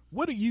is,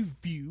 what do you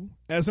view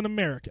as an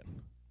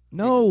American?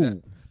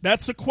 No.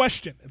 That's the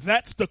question.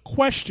 That's the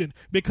question,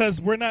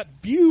 because we're not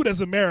viewed as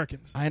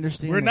Americans. I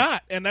understand. We're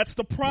not, and that's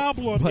the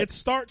problem. It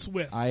starts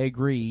with. I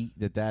agree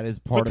that is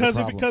part of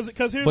the problem.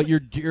 Because here's but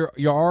you're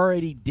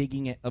already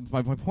digging it.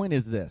 My point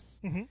is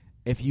this: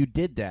 if you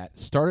did that,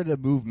 started a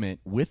movement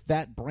with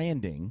that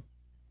branding,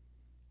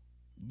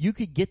 you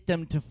could get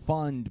them to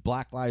fund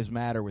Black Lives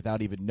Matter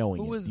without even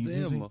knowing it. Who is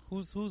them?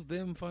 Who's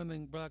them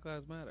funding Black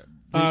Lives Matter?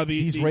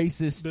 These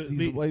racists,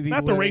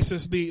 not the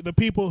racists, the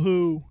people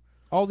who.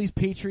 All these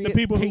the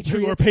people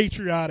who are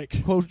patriotic.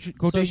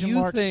 Quotation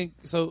marks.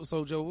 So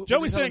Joe,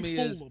 Joey's saying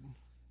fool them.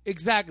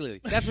 Exactly.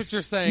 That's what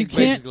you're saying.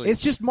 Basically,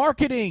 it's just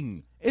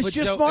marketing. It's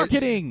just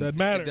marketing. Doesn't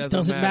matter. It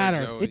doesn't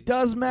matter. Joey. It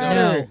does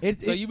matter. No.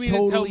 So you mean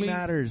totally to tell me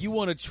matters. you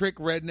want to trick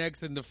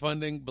rednecks into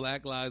funding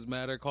Black Lives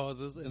Matter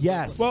causes?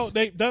 Yes. Well,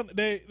 there's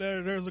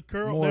a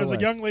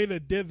young lady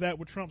that did that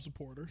with Trump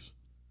supporters.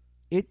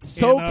 It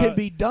can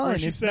be done.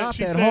 It's not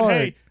that hard.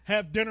 Hey,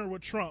 have dinner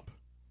with Trump.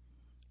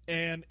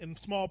 And in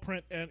small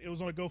print, and it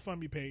was on a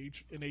GoFundMe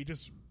page, and they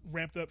just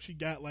ramped up. She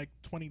got like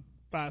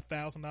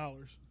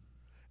 $25,000,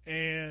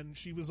 and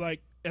she was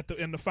like,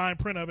 in the fine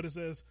print of it, it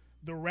says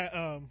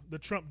the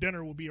Trump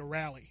dinner will be a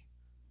rally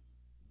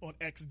on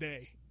X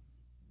day.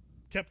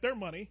 Kept their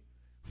money,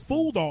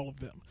 fooled all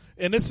of them,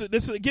 and this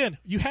is again.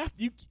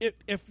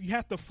 If you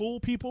have to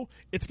fool people,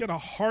 it's going to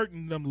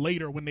harden them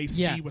later when they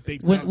see what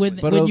they've done. When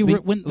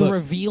the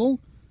reveal.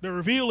 The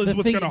reveal is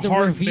what's going to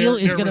harden reveal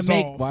their is going to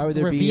make. Why would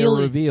there be a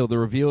reveal? The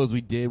reveal is we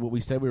did what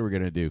we said we were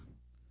going to do.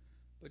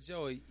 But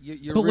Joey,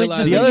 you're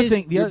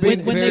realizing the other thing.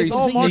 It's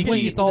all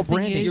marketing. It's all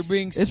branding. You're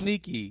being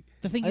sneaky.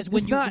 The thing is,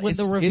 when the it's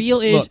reveal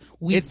is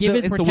we've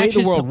given it's the way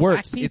the world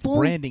works. It's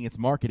branding. It's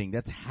marketing.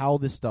 That's how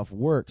this stuff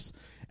works.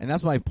 And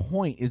that's my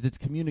point. Is it's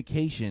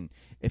communication.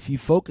 If you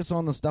focus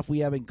on the stuff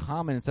we have in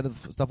common instead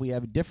of the stuff we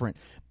have different,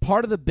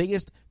 part of the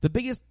biggest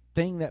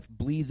thing that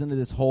bleeds into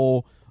this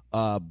whole.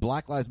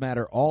 Black Lives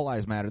Matter, All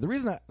Lives Matter. The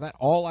reason that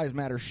All Lives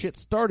Matter shit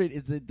started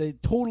is that they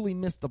totally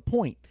missed the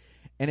point.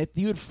 And if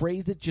you had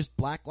phrased it just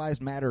Black Lives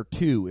Matter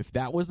too, if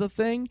that was the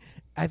thing,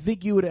 I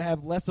think you would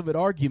have less of an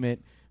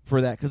argument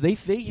for that because they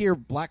hear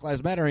Black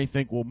Lives Matter and they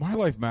think, well, my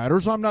life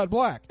matters, I'm not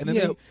black, and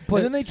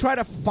then they try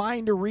to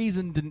find a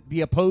reason to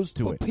be opposed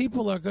to it.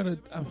 People are gonna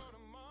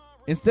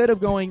instead of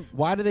going,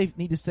 why do they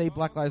need to say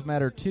Black Lives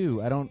Matter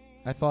too?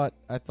 I thought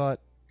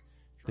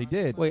they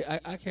did. Wait,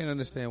 I can't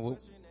understand. What,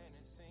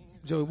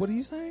 Joey, what are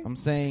you saying? I'm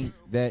saying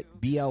that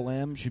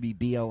BLM should be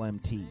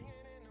BLMT.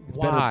 It's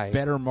Why?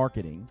 Better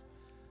marketing,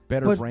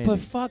 better branding. But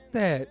fuck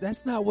that.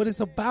 That's not what it's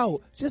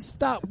about. Just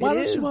stop. Why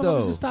don't you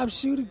motherfuckers just stop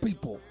shooting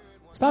people?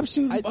 Stop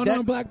shooting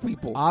unarmed black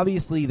people.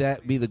 Obviously,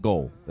 that be the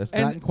goal. That's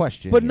not in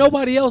question. But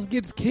nobody else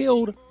gets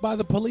killed by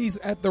the police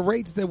at the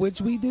rates that which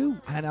we do.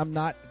 And I'm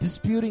not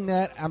disputing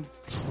that. I'm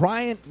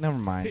trying. Never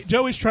mind.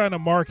 Joey's trying to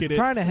market it.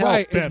 Trying to help.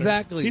 Right, better.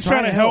 exactly. He's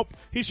trying to help.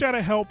 He's trying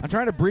to help. I'm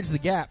trying to bridge the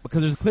gap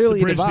because there's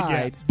clearly a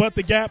divide. But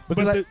the gap. But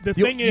the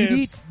thing is,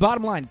 need,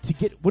 bottom line, to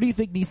get. What do you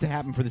think needs to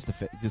happen for this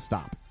to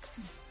stop?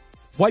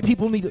 White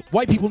people need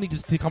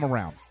to come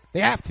around.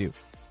 They have to.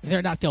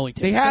 They're not going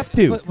to. They have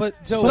to.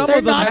 But Joe, some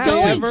of them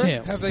have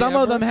to. Some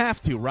of them have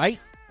to, right?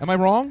 Am I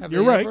wrong?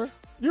 You're right.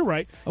 You're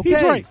right. Okay.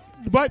 He's right.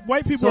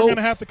 White people are going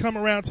to have to come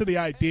around to the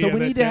idea. So we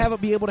need to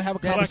be able to have a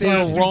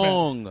conversation. They're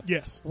wrong.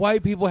 Yes.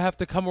 White people have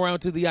to come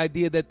around to the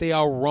idea that they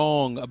are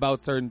wrong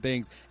about certain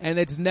things, and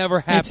it's never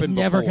happened. It's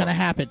never going to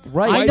happen.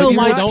 Right. I know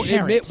my don't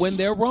parents. admit when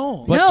they're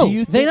wrong. But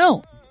no, they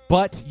don't.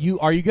 But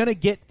are you going to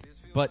get?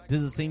 But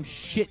this is the same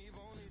shit.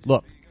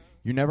 Look,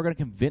 you're never going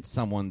to convince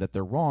someone that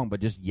they're wrong, but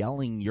just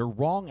yelling you're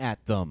wrong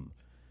at them.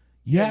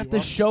 You have to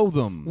show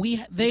them. You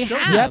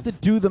have to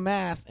do the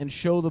math and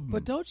show them.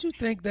 But don't you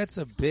think that's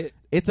a bit?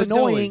 It's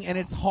annoying and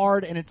it's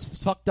hard and it's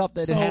fucked up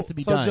that it has to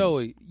be done. So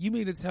Joey, you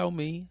mean to tell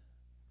me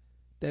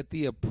that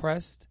the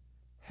oppressed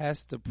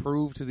has to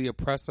prove to the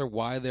oppressor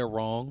why they're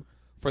wrong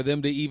for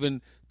them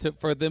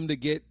to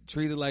get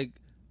treated like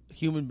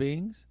human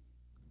beings?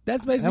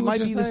 That's basically what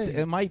you're saying.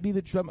 It might be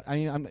the truth. I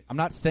mean, I'm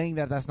not saying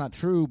that that's not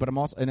true, but I'm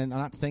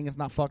not saying it's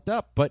not fucked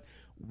up. But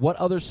what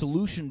other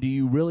solution do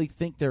you really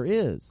think there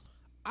is?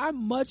 I'd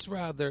much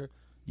rather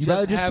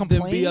just have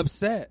complain? them be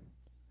upset.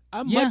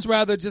 I'd much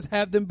rather just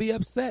have them be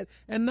upset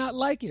and not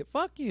like it.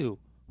 Fuck you.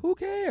 Who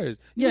cares?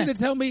 You need to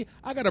tell me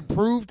I got to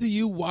prove to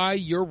you why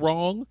you're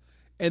wrong,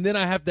 and then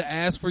I have to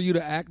ask for you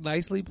to act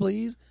nicely,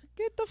 please?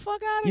 Get the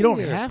fuck out of here. You don't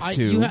have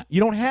to. You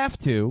don't have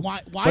to.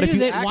 Why but do if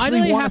they? you Why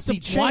do they have to?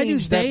 change, Why do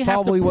they that's have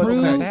probably to what's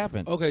prove? going to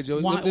happen. Okay,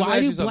 Joey.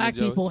 Why do black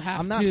people have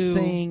I'm not to?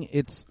 saying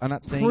it's. I'm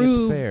not saying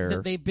prove it's fair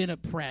that they've been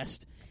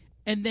oppressed,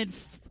 and then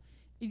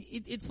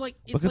it's like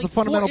because the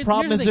fundamental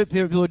problem is that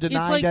people are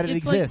denying that it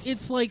exists.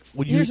 It's like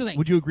here's the thing.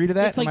 Would you agree to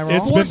that? Am I wrong?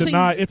 It's been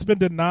denied. It's been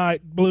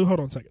denied. Blue, hold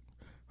on a second.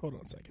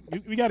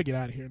 We got to get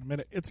out of here in a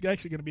minute. It's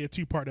actually going to be a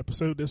 2-part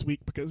episode this week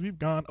because we've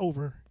gone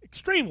over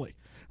extremely.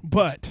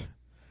 But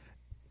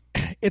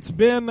it's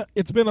been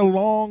a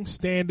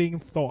long-standing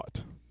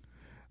thought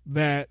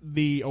that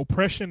the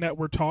oppression that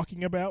we're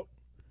talking about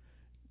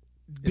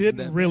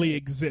didn't really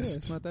exist. Yeah,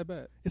 it's not that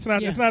bad. It's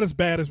not. It's not as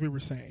bad as we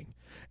were saying.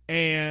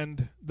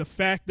 And the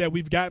fact that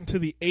we've gotten to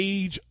the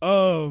age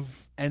of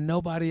and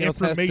nobody else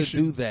has to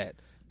do that.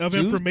 Of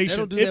Jews? Information. They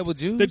don't do that with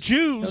Jews. The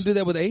Jews don't do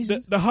that with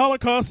Asians. The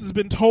Holocaust has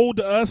been told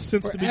to us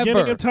since the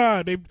beginning of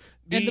time.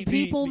 The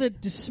people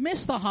that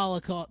dismiss the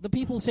Holocaust, the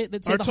people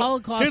that say the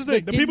Holocaust. Here's the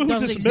thing: the people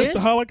who dismiss exist, the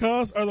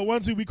Holocaust are the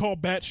ones who we call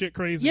batshit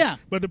crazy. Yeah.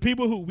 But the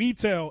people who we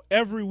tell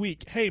every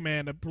week, "Hey,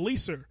 man, the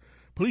police are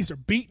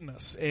beating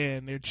us,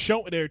 and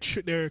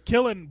they're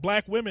killing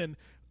black women,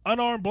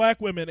 unarmed black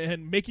women,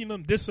 and making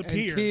them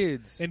disappear,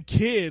 and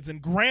kids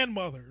and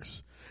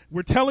grandmothers."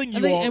 We're telling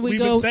you all. We've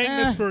been saying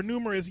this for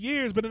numerous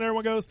years, but then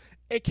everyone goes,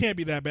 "It can't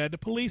be that bad. The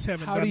police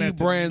haven't done that to me." How do you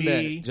brand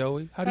that,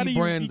 Joey? How do you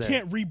brand that? You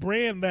can't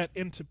rebrand that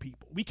into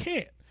people. We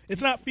can't.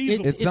 It's not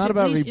feasible. It's not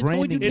about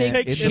rebranding. It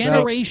takes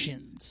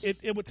generations.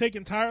 It would take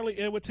entirely.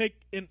 It would take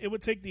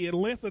the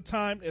length of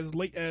time as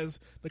late as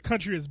the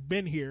country has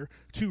been here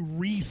to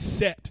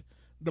reset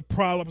the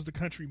problems the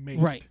country made.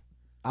 Right.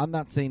 I'm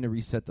not saying to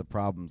reset the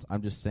problems.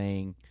 I'm just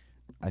saying,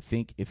 I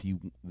think if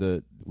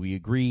we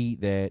agree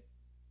that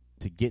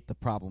to get the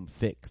problem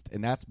fixed,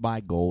 and that's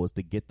my goal, is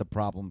to get the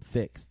problem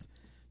fixed.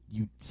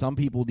 Some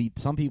people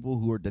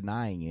who are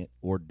denying it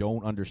or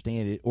don't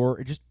understand it or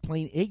are just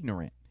plain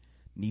ignorant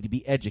need to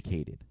be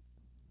educated.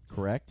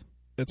 Correct?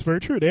 That's very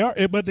true. They are,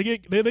 but the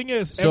thing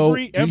is, so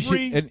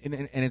every and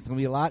it's going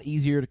to be a lot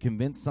easier to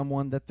convince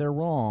someone that they're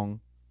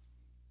wrong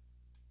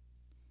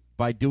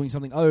by doing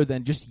something other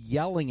than just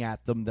yelling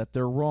at them that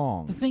they're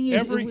wrong. The thing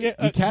is,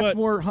 you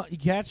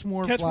catch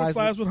more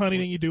flies with honey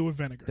than you do with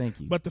vinegar.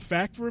 Thank you. But the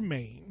fact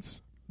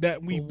remains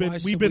that we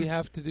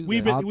have to do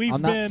that?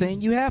 I'm not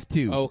saying you have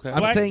to. Okay.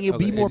 I'm saying it'd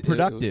be more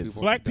productive.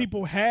 Black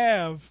people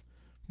have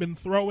been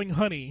throwing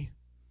honey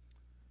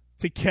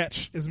to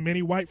catch as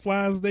many white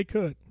flies as they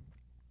could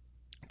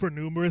for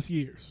numerous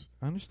years.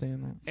 I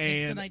understand that.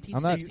 And since the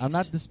 1960s. I'm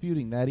not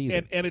disputing that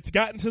either. And it's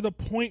gotten to the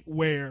point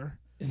where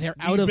they're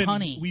out of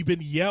honey. We've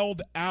been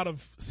yelled out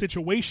of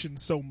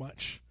situations so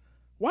much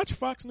Watch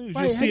Fox News.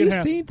 Right, You'll see have it you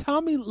happen. seen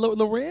Tommy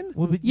Loren?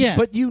 Well, but, Yeah.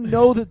 but you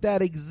know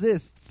that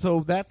exists, so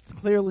that's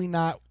clearly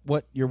not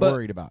what you're But-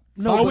 worried about.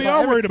 No, Oh, we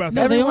are worried about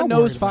that. No, they Everyone are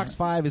knows worried Fox about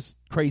 5 is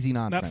crazy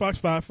nonsense. Not Fox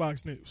 5,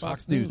 Fox News.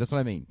 Fox News. That's what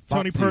I mean.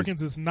 Tony Fox News.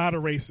 Perkins is not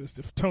a racist.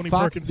 If Tony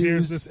Fox Perkins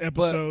hears News, this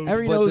episode,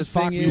 Everyone But knows the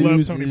Fox thing is-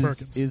 News Love Tony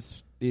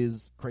Perkins.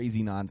 is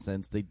crazy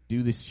nonsense. They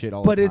do this shit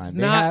all But the time. it's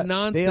They not have-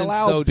 nonsense, They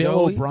allow though, Bill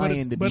Joey.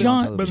 O'Brien to but be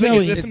John- on but television.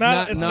 Joey, Joey, it's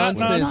not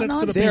nonsense.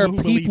 to the There are people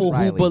who believe people it. who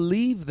Riley.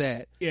 believe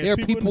that. Yeah, There are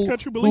people in people this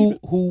country believe it.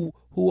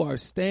 who are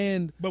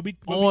stand But we-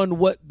 on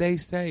what they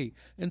say,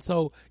 and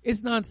so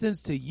it's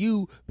nonsense to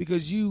you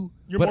because You're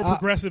But more I-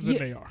 progressive than yeah,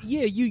 they are.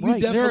 Yeah, you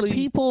Right. There are definitely.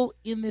 people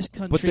in this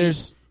country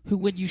there's- who,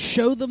 when you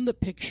show them the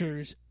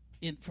pictures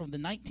from the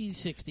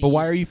 1960s, But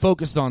why are you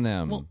focused on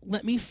them? Well,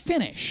 let me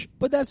finish.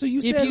 But that's what you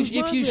said. If you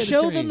It was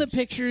show monthly them the to change.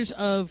 pictures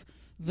of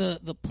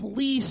the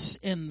police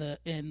and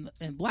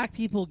black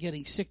people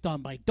getting sicked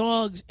on by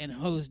dogs and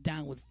hosed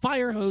down with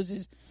fire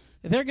hoses,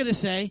 they're going to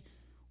say,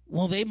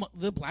 well,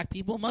 the black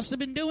people must have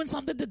been doing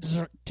something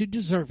to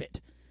deserve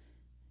it.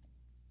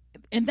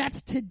 And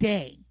that's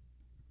today.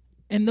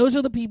 And those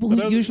are the people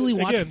who usually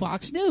watch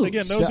Fox News.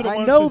 Again, those are the I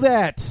ones know who-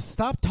 that.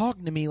 Stop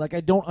talking to me like I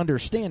don't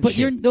understand But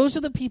shit. those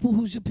are the people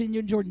whose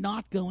opinions you're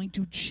not going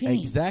to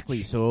change.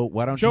 Exactly. So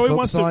why don't Joey you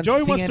wants focus to. on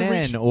Joey wants to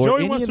CNN reach. or Joey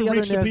any wants of to the reach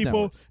other the news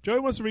people. networks? Joey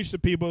wants to reach the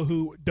people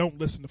who don't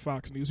listen to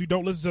Fox News, who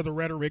don't listen to the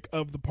rhetoric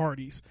of the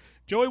parties.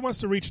 Joey wants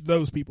to reach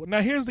those people.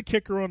 Now, here's the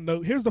kicker on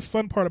those. Here's the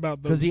fun part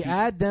about those. Because you people.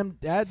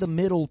 add the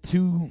middle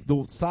to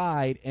the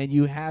side, and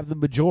you have the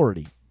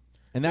majority,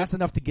 and that's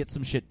enough to get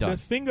some shit done. The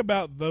thing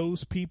about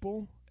those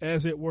people,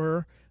 as it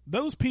were,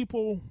 those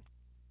people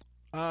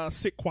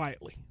sit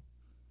quietly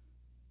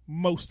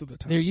most of the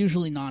time. They're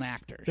usually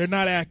non-actors. They're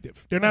not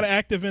active. They're not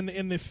active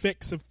in the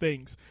fix of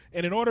things.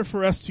 And in order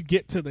for us to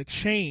get to the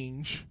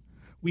change,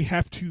 we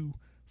have to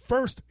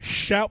first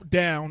shout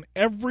down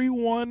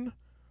everyone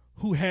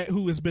who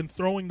has been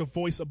throwing the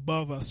voice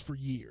above us for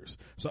years.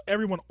 So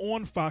everyone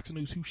on Fox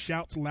News who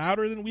shouts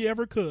louder than we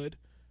ever could,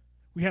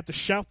 we have to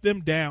shout them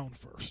down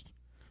first.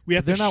 We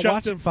have They're to not shut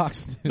watching them.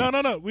 Fox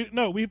News.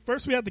 No. We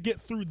first have to get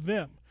through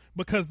them,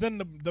 because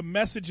then the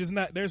message is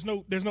not. There's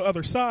no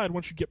other side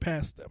once you get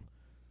past them.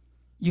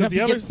 You have the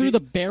to others- get through the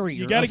barrier.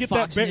 You got to of get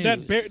Fox News.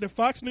 the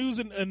Fox News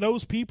and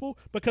those people,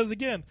 because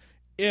again,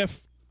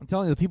 if I'm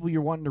telling you, the people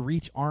you're wanting to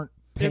reach aren't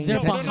paying They're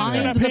attention. behind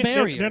to that. the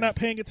barrier. They're not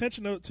paying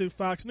attention to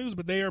Fox News,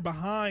 but they are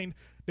behind.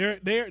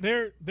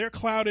 They're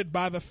clouded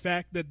by the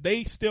fact that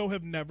they still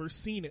have never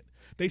seen it.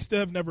 They still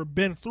have never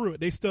been through it.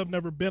 They still have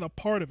never been a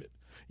part of it.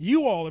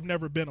 You all have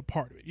never been a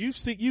part of it.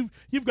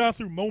 You've gone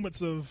through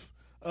moments of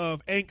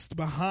angst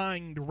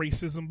behind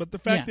racism, but the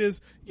fact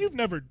is you've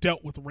never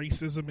dealt with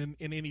racism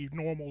in any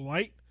normal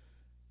light.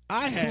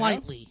 I have.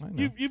 Slightly.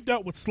 You've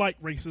dealt with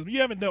slight racism. You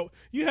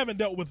haven't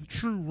dealt with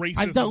true racism.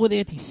 I've dealt with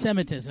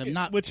anti-Semitism,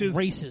 not which is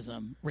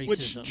racism.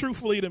 Which,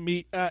 truthfully, to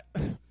me,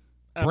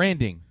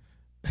 Branding.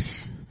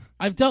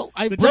 I've dealt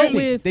branding.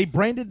 with. They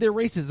branded their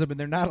racism, and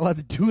they're not allowed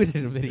to do it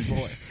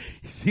anymore.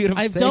 You see what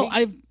I'm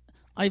saying?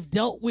 I've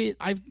dealt with.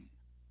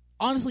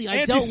 Honestly,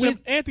 I've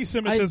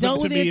anti-Semitism dealt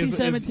to with me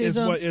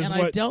anti-Semitism, is and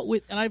what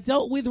I've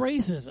dealt with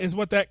racism. is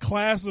what that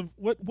class of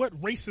what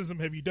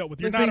racism have you dealt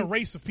with? You're But not see, a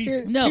race of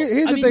people. No,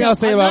 Here's I the mean, thing no, I'll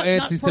say I'm about not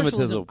anti-Semitism.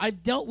 personalism.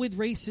 I've dealt with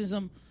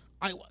racism.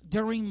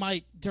 During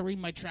my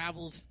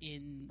travels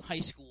in high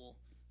school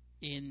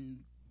in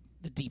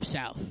the Deep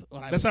South.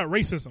 That's not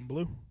racism,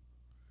 Blue.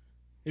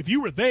 If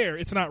you were there,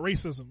 it's not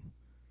racism.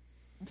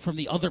 From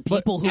the other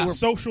people who were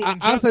social.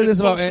 I'll say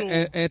this about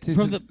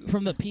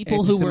from the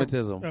people who were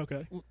anti-Semitism.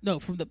 Okay. No,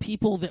 from the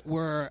people that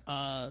were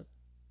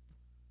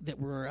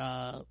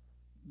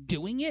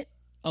doing it.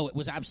 Oh, it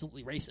was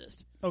absolutely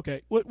racist.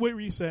 Okay. What were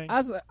you saying?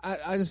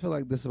 I just feel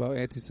like this about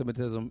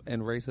anti-Semitism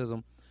and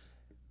racism.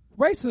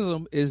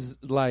 Racism is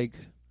like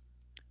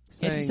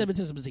saying,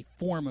 Anti-Semitism is a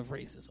form of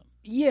racism.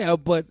 yeah,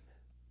 but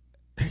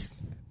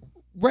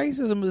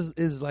racism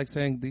is like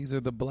saying these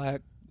are the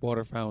black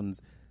water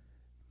fountains.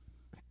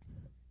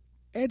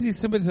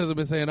 Anti-Semitism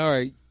is saying, all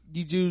right,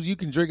 you Jews, you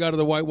can drink out of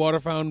the white water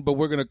fountain, but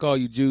we're going to call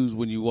you Jews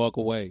when you walk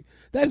away.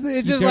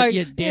 It's just like,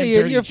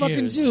 you're a fucking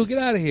Jews. Jew. Get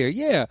out of here.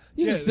 Yeah,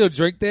 you can still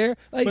drink there.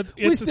 Like, But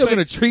we're it's the still same-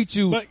 going to treat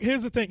you. But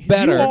here's the thing: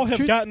 better. you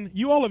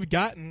all have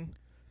gotten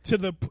to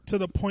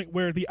the point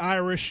where the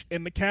Irish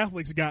and the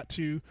Catholics got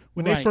to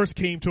when they Right. first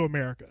came to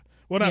America.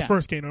 Well, not Yeah.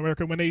 first came to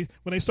America, when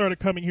they started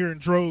coming here in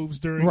droves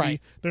during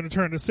Right. the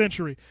turn of the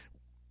century.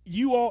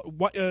 You all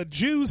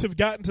Jews have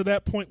gotten to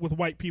that point with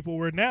white people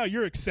where now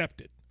you're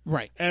accepted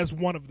Right. as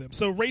one of them.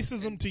 So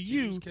racism to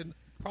you, Jews can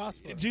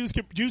prosper. Jews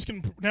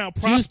can now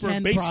prosper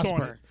can based on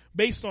prosper. it,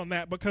 based on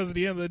that, because at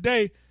the end of the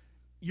day,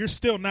 you're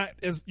still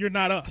you're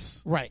not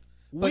us. Right.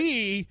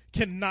 We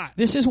cannot.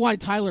 This is why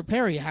Tyler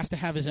Perry has to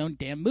have his own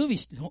damn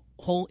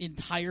whole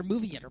entire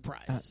movie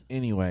enterprise.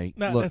 Anyway,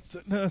 No, look,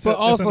 that's but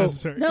also-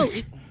 unnecessary. No,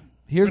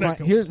 We're not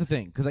going here's the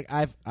thing, because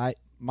like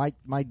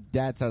my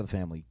dad's side of the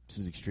family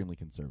is extremely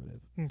conservative,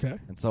 Okay.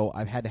 and so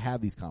I've had to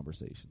have these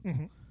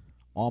conversations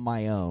on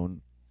my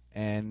own,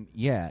 and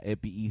yeah,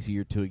 it'd be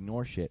easier to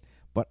ignore shit.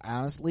 But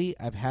honestly,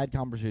 I've had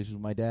conversations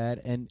with my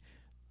dad, and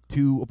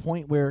to a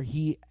point where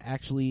he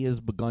actually has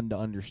begun to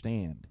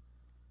understand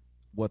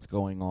what's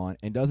going on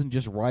and doesn't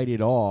just write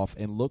it off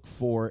and look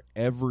for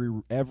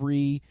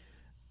every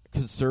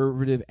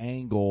conservative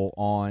angle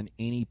on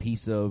any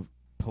piece of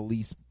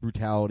police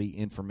brutality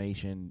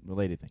information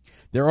related thing.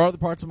 There are other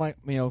parts of my,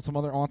 some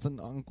other aunts and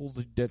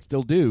uncles that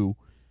still do,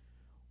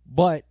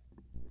 but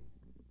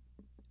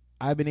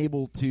I've been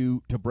able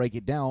to break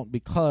it down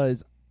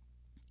because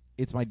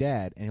it's my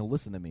dad and he'll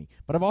listen to me.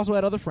 But I've also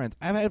had other friends.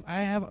 I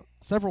have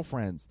several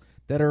friends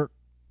that are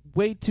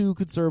way too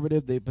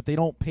conservative, but they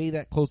don't pay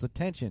that close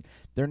attention.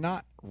 They're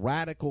not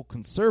radical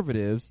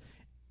conservatives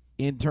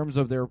in terms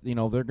of they're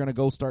going to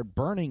go start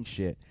burning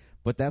shit.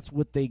 But that's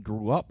what they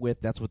grew up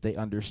with. That's what they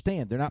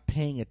understand. They're not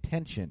paying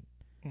attention.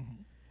 Mm-hmm.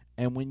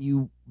 And when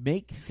you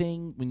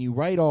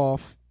write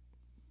off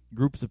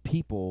groups of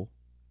people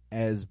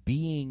as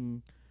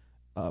being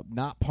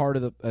not part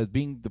of as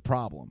being the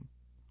problem,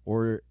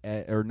 or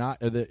not,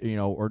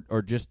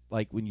 or just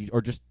like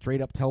or just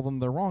straight up tell them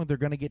they're wrong, they're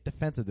going to get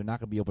defensive. They're not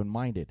going to be open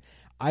minded.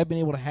 I've been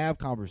able to have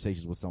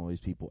conversations with some of these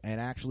people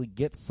and actually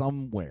get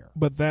somewhere.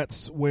 But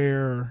that's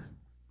where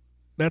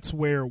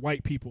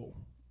white people.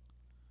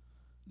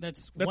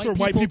 That's where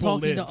white people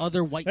talking live. to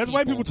other white That's people.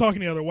 white people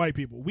talking to other white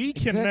people. We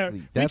can never.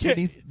 That's what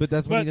needs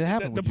to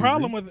happen. The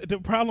problem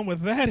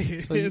with that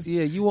is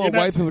you want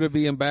white people to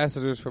be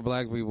ambassadors for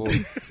black people,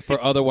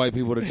 for other white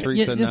people to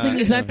treat.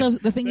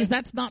 The thing is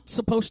that's not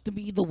supposed to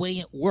be the way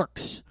it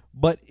works.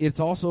 But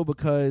it's also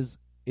because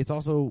it's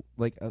also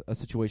like a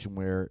situation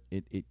where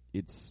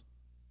it's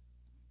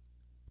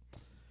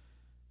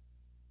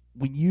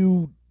when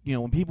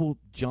when people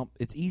jump,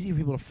 it's easy for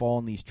people to fall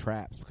in these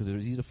traps because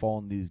it's easy to fall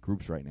in these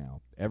groups right now.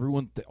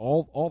 Everyone,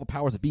 all the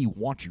powers that be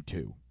want you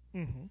to.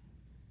 Mm-hmm.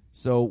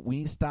 So we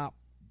need to stop,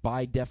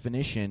 by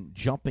definition,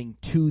 jumping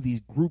to these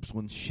groups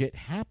when shit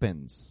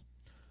happens.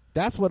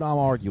 That's what I'm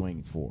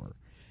arguing for.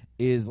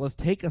 Is let's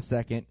take a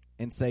second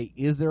and say,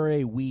 is there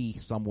a we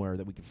somewhere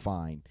that we can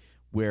find?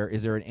 Where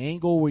is there an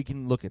angle where we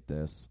can look at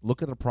this,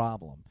 look at the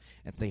problem,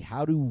 and say,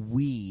 how do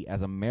we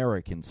as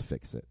Americans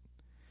fix it?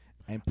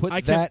 And put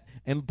that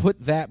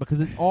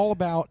because it's all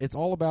about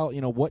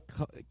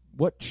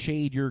what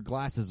shade your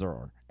glasses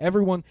are.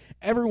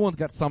 Everyone's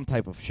got some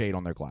type of shade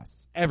on their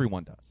glasses.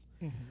 Everyone does.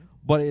 Mm-hmm.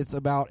 But it's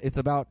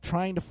about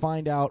trying to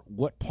find out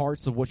what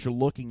parts of what you're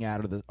looking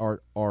at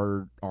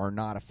are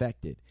not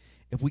affected.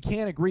 If we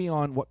can't agree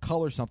on what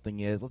color something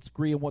is, let's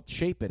agree on what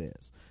shape it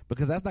is,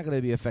 because that's not going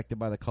to be affected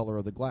by the color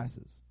of the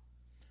glasses.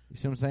 You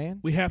see what I'm saying?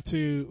 We have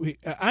to.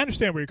 I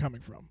understand where you're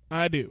coming from.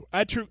 I do.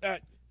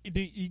 Do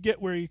you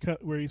get where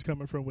he's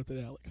coming from with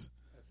it, Alex?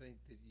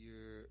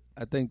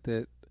 I think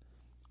that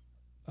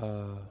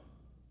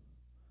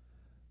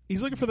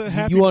he's looking for the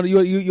happy. You want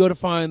to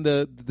find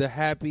the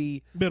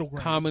happy middle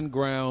ground, common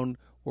ground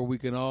where we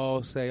can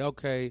all say,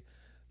 okay,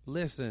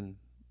 listen.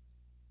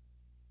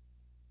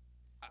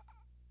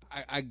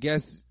 I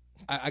guess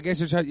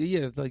you're trying. Yeah,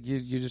 it's like you're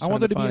just. I want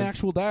there to be an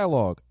actual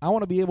dialogue. I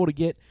want to be able to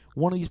get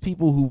one of these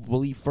people who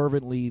believe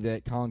fervently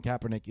that Colin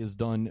Kaepernick is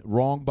done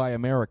wrong by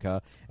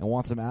America and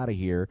wants him out of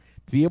here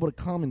to be able to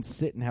come and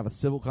sit and have a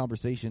civil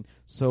conversation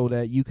so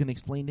that you can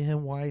explain to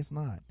him why it's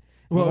not.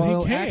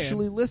 Well, he can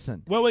actually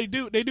listen. Well, they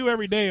do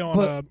every day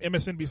on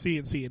MSNBC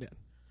and CNN.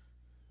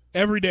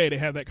 Every day they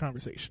have that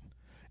conversation.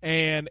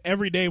 And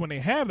every day when they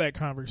have that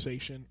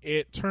conversation,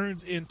 it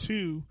turns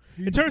into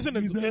he's not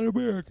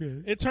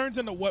American. It turns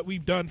into what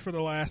we've done for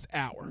the last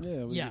hour.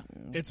 Yeah.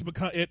 It's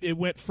become it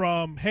went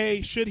from,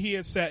 hey, should he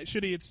have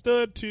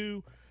stood,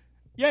 to,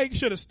 yeah, he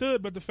should have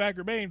stood, but the fact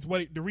remains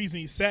the reason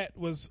he sat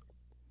was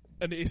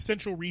an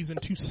essential reason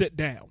to sit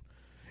down,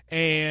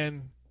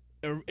 and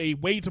a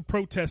way to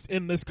protest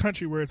in this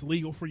country where it's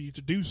legal for you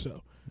to do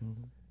so.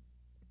 Mm-hmm.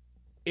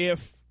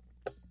 If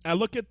I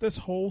look at this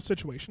whole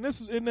situation, this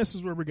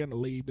is where we're going to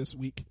leave this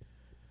week.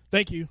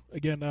 Thank you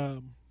again,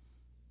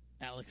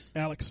 Alex.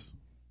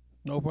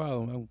 No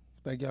problem.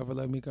 Thank y'all for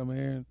letting me come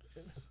here and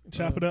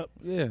chop it up.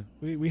 Yeah,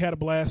 we had a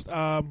blast.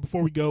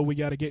 Before we go, we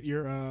got to get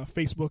your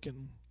Facebook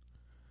and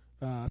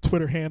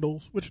Twitter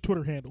handles. What's your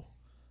Twitter handle?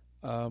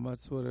 My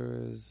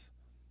Twitter is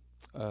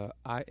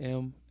IMABURNOT.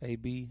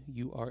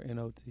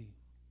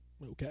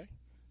 Okay,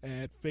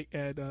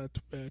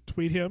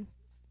 tweet him.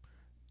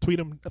 Tweet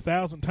him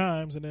 1,000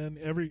 times, and then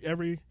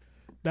every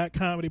That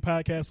Comedy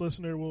Podcast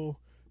listener will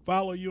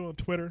follow you on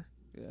Twitter.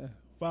 Yeah.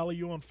 Follow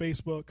you on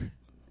Facebook.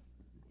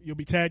 You'll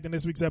be tagged in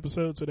this week's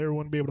episode, so that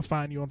everyone will be able to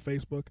find you on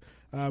Facebook.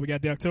 We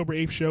got the October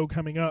 8th show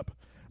coming up,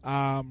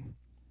 and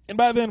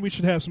by then we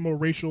should have some more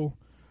racial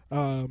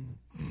harmony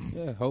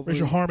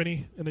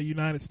in the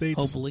United States.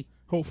 Hopefully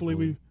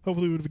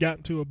we've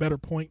gotten to a better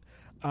point.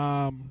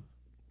 Again,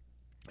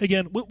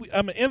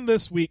 I'm gonna end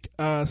this week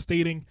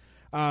stating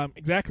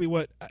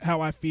exactly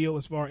how I feel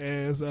as far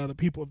as the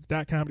people of the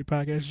Dot Comedy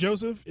Podcast.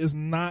 Joseph is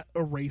not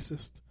a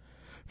racist.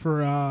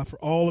 For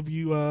all of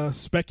you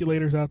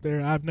speculators out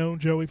there, I've known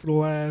Joey for the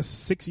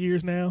last 6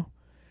 years now.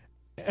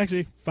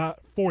 Actually,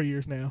 4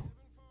 years now.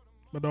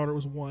 My daughter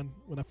was 1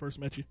 when I first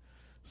met you.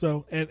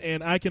 So,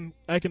 and I can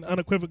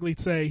unequivocally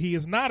say he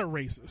is not a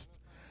racist.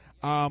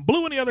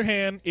 Blue, on the other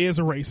hand, is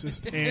a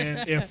racist,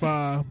 and if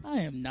I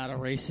am not a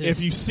racist.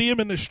 If you see him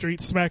in the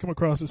street, smack him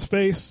across his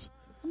face.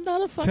 I'm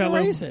not a fucking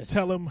racist.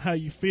 Tell him how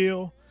you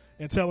feel,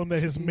 and tell him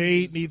that his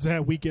maid needs to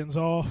have weekends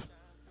off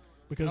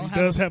because he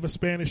does have a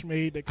Spanish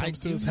maid that comes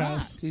to his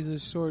house. He's a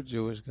short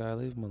Jewish guy.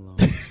 Leave him alone.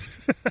 Leave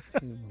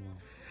him alone.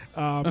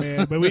 Oh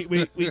man, but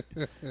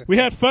we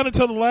had fun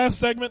until the last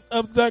segment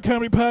of the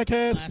Comedy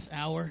Podcast.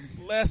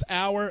 Last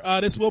hour.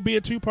 This will be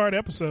a 2-part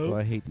episode. Oh,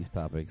 I hate these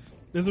topics.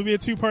 This will be a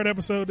 2-part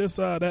episode. This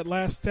that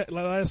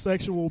last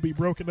section will be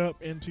broken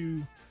up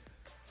into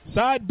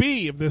side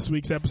B of this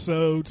week's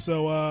episode.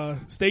 So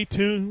stay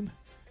tuned.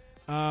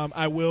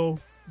 I will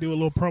do a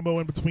little promo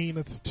in between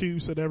the two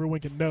so that everyone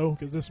can know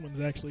because this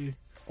one's actually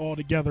all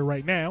together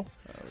right now.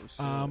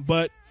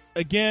 But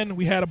again,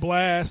 we had a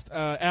blast.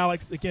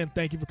 Alex, again,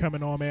 thank you for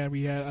coming on, man.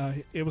 We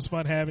had it was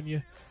fun having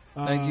you.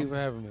 Thank you for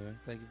having me, man.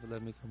 Thank you for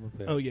letting me come up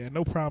here. Oh yeah,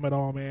 no problem at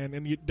all, man.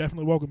 And you're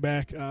definitely welcome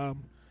back.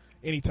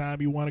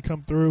 Anytime you want to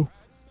come through,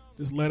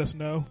 just let us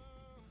know.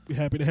 Be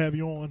happy to have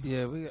you on.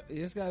 Yeah,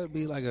 it's got to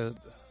be like a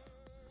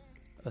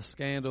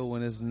scandal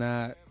when it's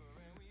not.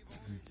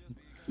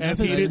 Like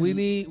we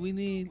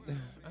need.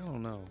 I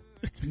don't know.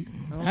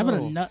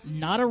 Having a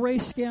not a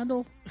race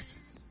scandal,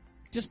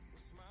 just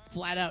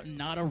flat out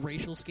not a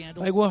racial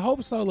scandal. Like when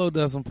Hope Solo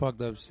does some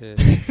fucked up shit,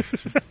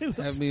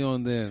 have me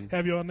on then.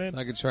 Have you on then? So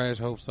I can trash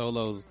Hope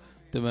Solo's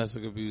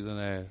domestic abusing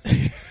ass.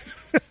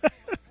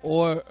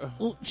 Or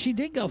well, she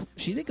did go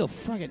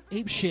fucking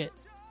ape shit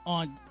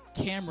on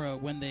camera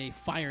when the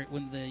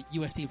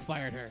US team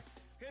fired her.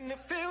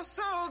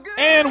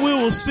 And we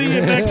will see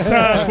you next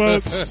time,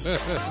 folks,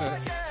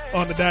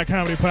 on the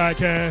 .Comedy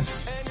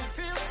Podcast.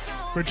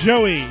 For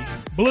Joey,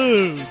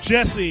 Blue,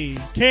 Jesse,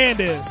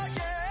 Candace,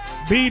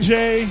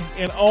 BJ,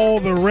 and all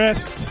the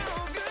rest,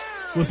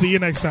 we'll see you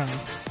next time.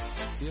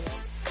 yeah.